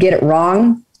get it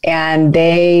wrong and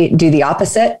they do the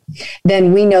opposite,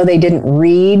 then we know they didn't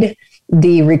read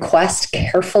the request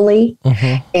carefully.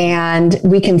 Mm-hmm. And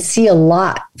we can see a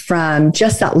lot from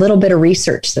just that little bit of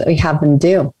research that we have them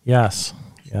do. Yes.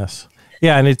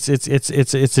 Yeah, and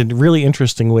it's a really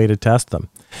interesting way to test them.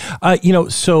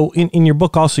 So in your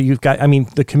book also, you've got,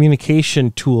 the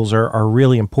communication tools are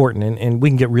really important, and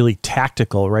we can get really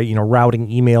tactical, right? Routing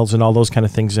emails and all those kind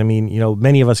of things.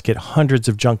 Many of us get hundreds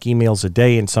of junk emails a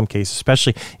day in some cases,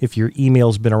 especially if your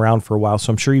email's been around for a while.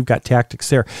 So I'm sure you've got tactics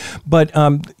there. But,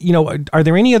 are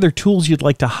there any other tools you'd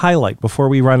like to highlight before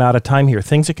we run out of time here?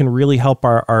 Things that can really help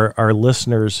our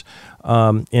listeners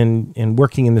in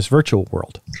working in this virtual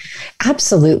world?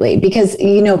 Absolutely. Because,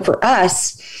 for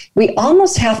us, we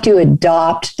almost have to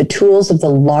adopt the tools of the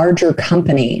larger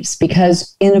companies,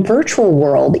 because in a virtual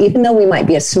world, even though we might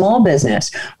be a small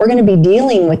business, we're going to be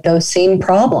dealing with those same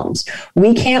problems.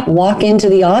 We can't walk into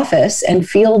the office and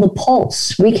feel the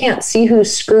pulse. We can't see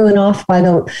who's screwing off by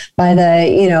the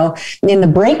in the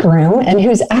break room and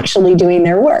who's actually doing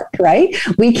their work, right?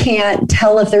 We can't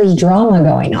tell if there's drama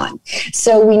going on.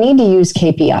 So we need to use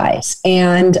KPIs.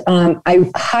 And I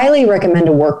highly recommend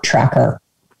a work tracker.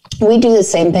 We do the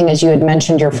same thing as you had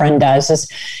mentioned your friend does, is,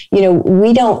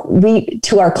 we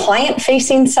to our client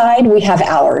facing side, we have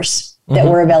hours that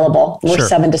we're available. We're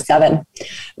 7 to 7.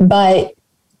 But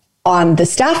on the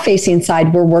staff facing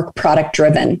side, we're work product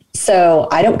driven. So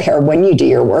I don't care when you do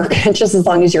your work, just as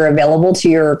long as you're available to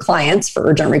your clients for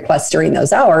urgent requests during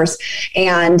those hours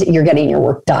and you're getting your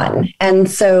work done. And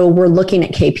so we're looking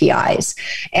at KPIs,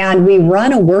 and we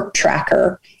run a work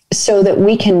tracker so that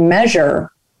we can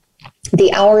measure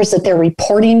the hours that they're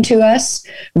reporting to us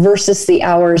versus the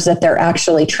hours that they're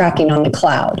actually tracking on the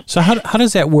cloud. So how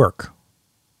does that work?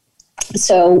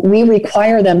 So we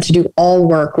require them to do all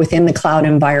work within the cloud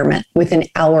environment, within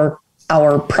our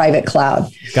private cloud.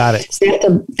 Got it.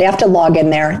 So they have to log in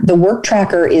there. The work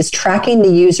tracker is tracking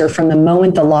the user from the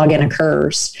moment the login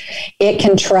occurs. It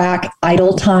can track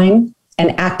idle time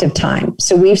and active time.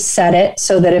 So we've set it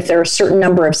so that if there are a certain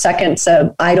number of seconds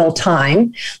of idle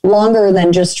time, longer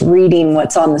than just reading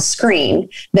what's on the screen,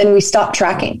 then we stop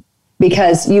tracking,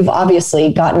 because you've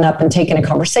obviously gotten up and taken a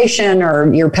conversation,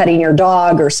 or you're petting your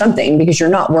dog or something, because you're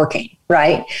not working,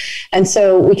 right? And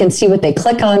so we can see what they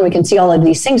click on. We can see all of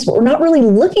these things, but we're not really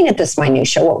looking at this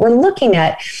minutia. What we're looking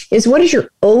at is, what is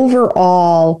your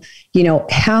overall,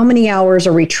 how many hours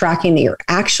are we tracking that you're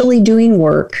actually doing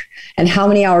work, and how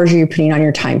many hours are you putting on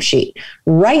your timesheet?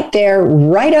 Right there,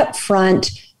 right up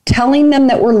front, telling them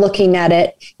that we're looking at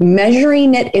it,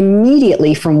 measuring it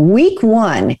immediately from week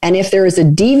 1. And if there is a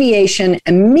deviation,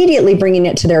 immediately bringing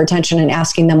it to their attention and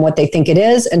asking them what they think it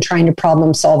is, and trying to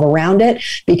problem solve around it,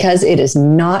 because it is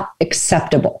not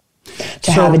acceptable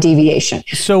to have a deviation.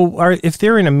 So if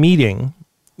they're in a meeting,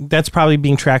 that's probably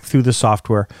being tracked through the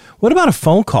software. What about a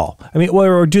phone call?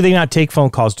 Or do they not take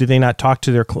phone calls? Do they not talk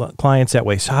to their clients that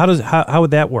way? So how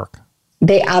would that work?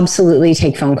 They absolutely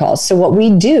take phone calls. So what we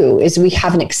do is we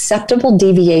have an acceptable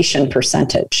deviation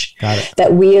percentage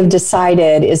that we have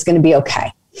decided is going to be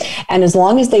okay. And as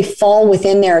long as they fall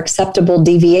within their acceptable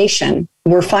deviation,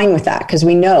 we're fine with that because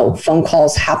we know phone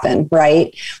calls happen,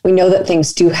 right? We know that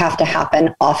things do have to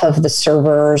happen off of the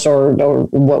servers or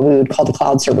what we would call the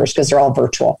cloud servers because they're all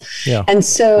virtual. Yeah. And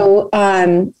so,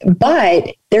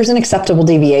 but there's an acceptable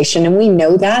deviation. And we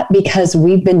know that because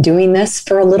we've been doing this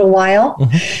for a little while.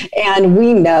 And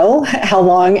we know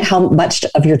how much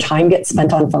of your time gets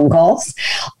spent on phone calls.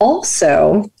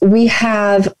 Also, we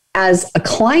have, as a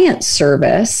client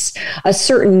service, a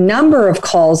certain number of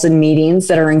calls and meetings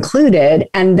that are included.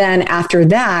 And then after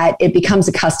that, it becomes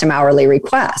a custom hourly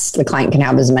request. The client can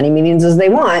have as many meetings as they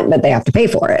want, but they have to pay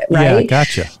for it, right? Yeah,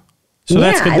 gotcha. So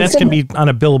that's going to be on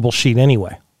a billable sheet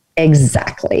anyway.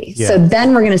 Exactly. Yeah. So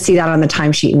then we're going to see that on the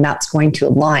timesheet, and that's going to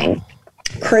align.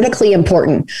 Critically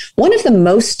important. One of the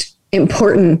most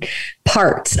important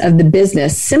parts of the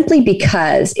business, simply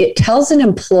because it tells an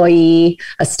employee,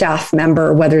 a staff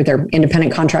member, whether they're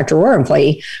independent contractor or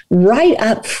employee, right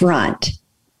up front,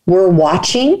 we're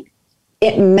watching,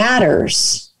 it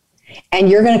matters, and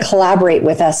you're going to collaborate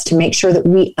with us to make sure that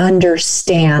we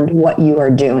understand what you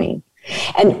are doing.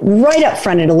 And right up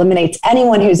front, it eliminates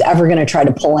anyone who's ever going to try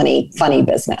to pull any funny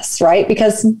business, right?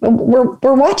 Because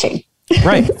we're watching.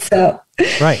 Right. So,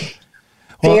 right.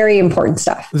 Very important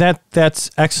stuff.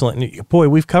 That's excellent. Boy,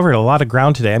 we've covered a lot of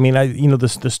ground today. I mean, the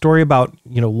story about,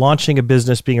 launching a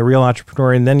business, being a real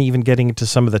entrepreneur, and then even getting into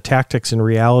some of the tactics and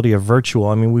reality of virtual.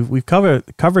 I mean, we've covered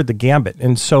the gambit.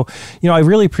 And so, I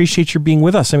really appreciate your being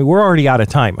with us. I mean, we're already out of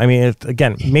time. I mean,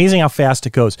 again, amazing how fast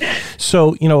it goes.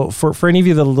 So, for any of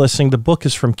you that are listening, the book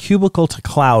is From Cubicle to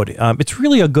Cloud. It's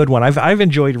really a good one. I've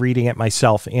enjoyed reading it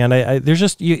myself, and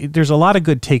there's a lot of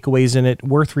good takeaways in it,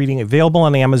 worth reading. Available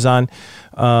on Amazon.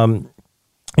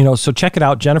 So check it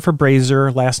out. Jennifer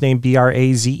Brazer, last name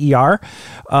Brazer,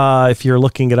 if you're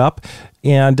looking it up.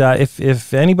 And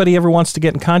if anybody ever wants to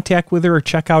get in contact with her or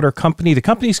check out her company, the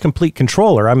company's Complete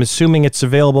Controller. I'm assuming it's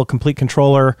available,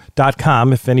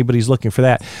 CompleteController.com, if anybody's looking for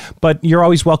that. But you're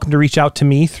always welcome to reach out to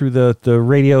me through the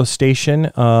radio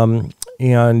station.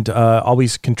 And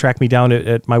always can track me down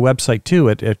at my website, too,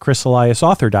 at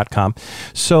ChrisEliasAuthor.com.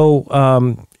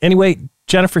 So anyway,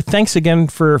 Jennifer, thanks again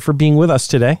for being with us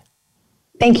today.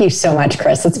 Thank you so much,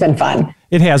 Chris. It's been fun.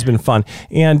 It has been fun.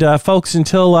 And folks,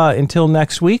 until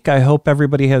next week, I hope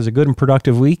everybody has a good and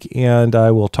productive week, and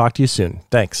I will talk to you soon.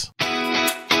 Thanks.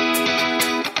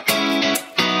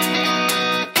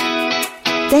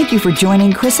 Thank you for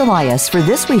joining Chris Elias for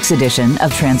this week's edition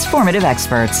of Transformative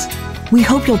Experts. We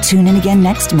hope you'll tune in again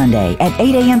next Monday at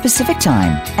 8 a.m. Pacific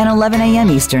Time and 11 a.m.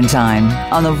 Eastern Time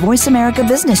on the Voice America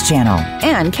Business Channel.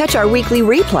 And catch our weekly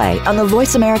replay on the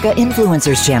Voice America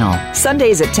Influencers Channel,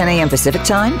 Sundays at 10 a.m. Pacific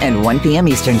Time and 1 p.m.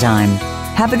 Eastern Time.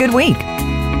 Have a good week.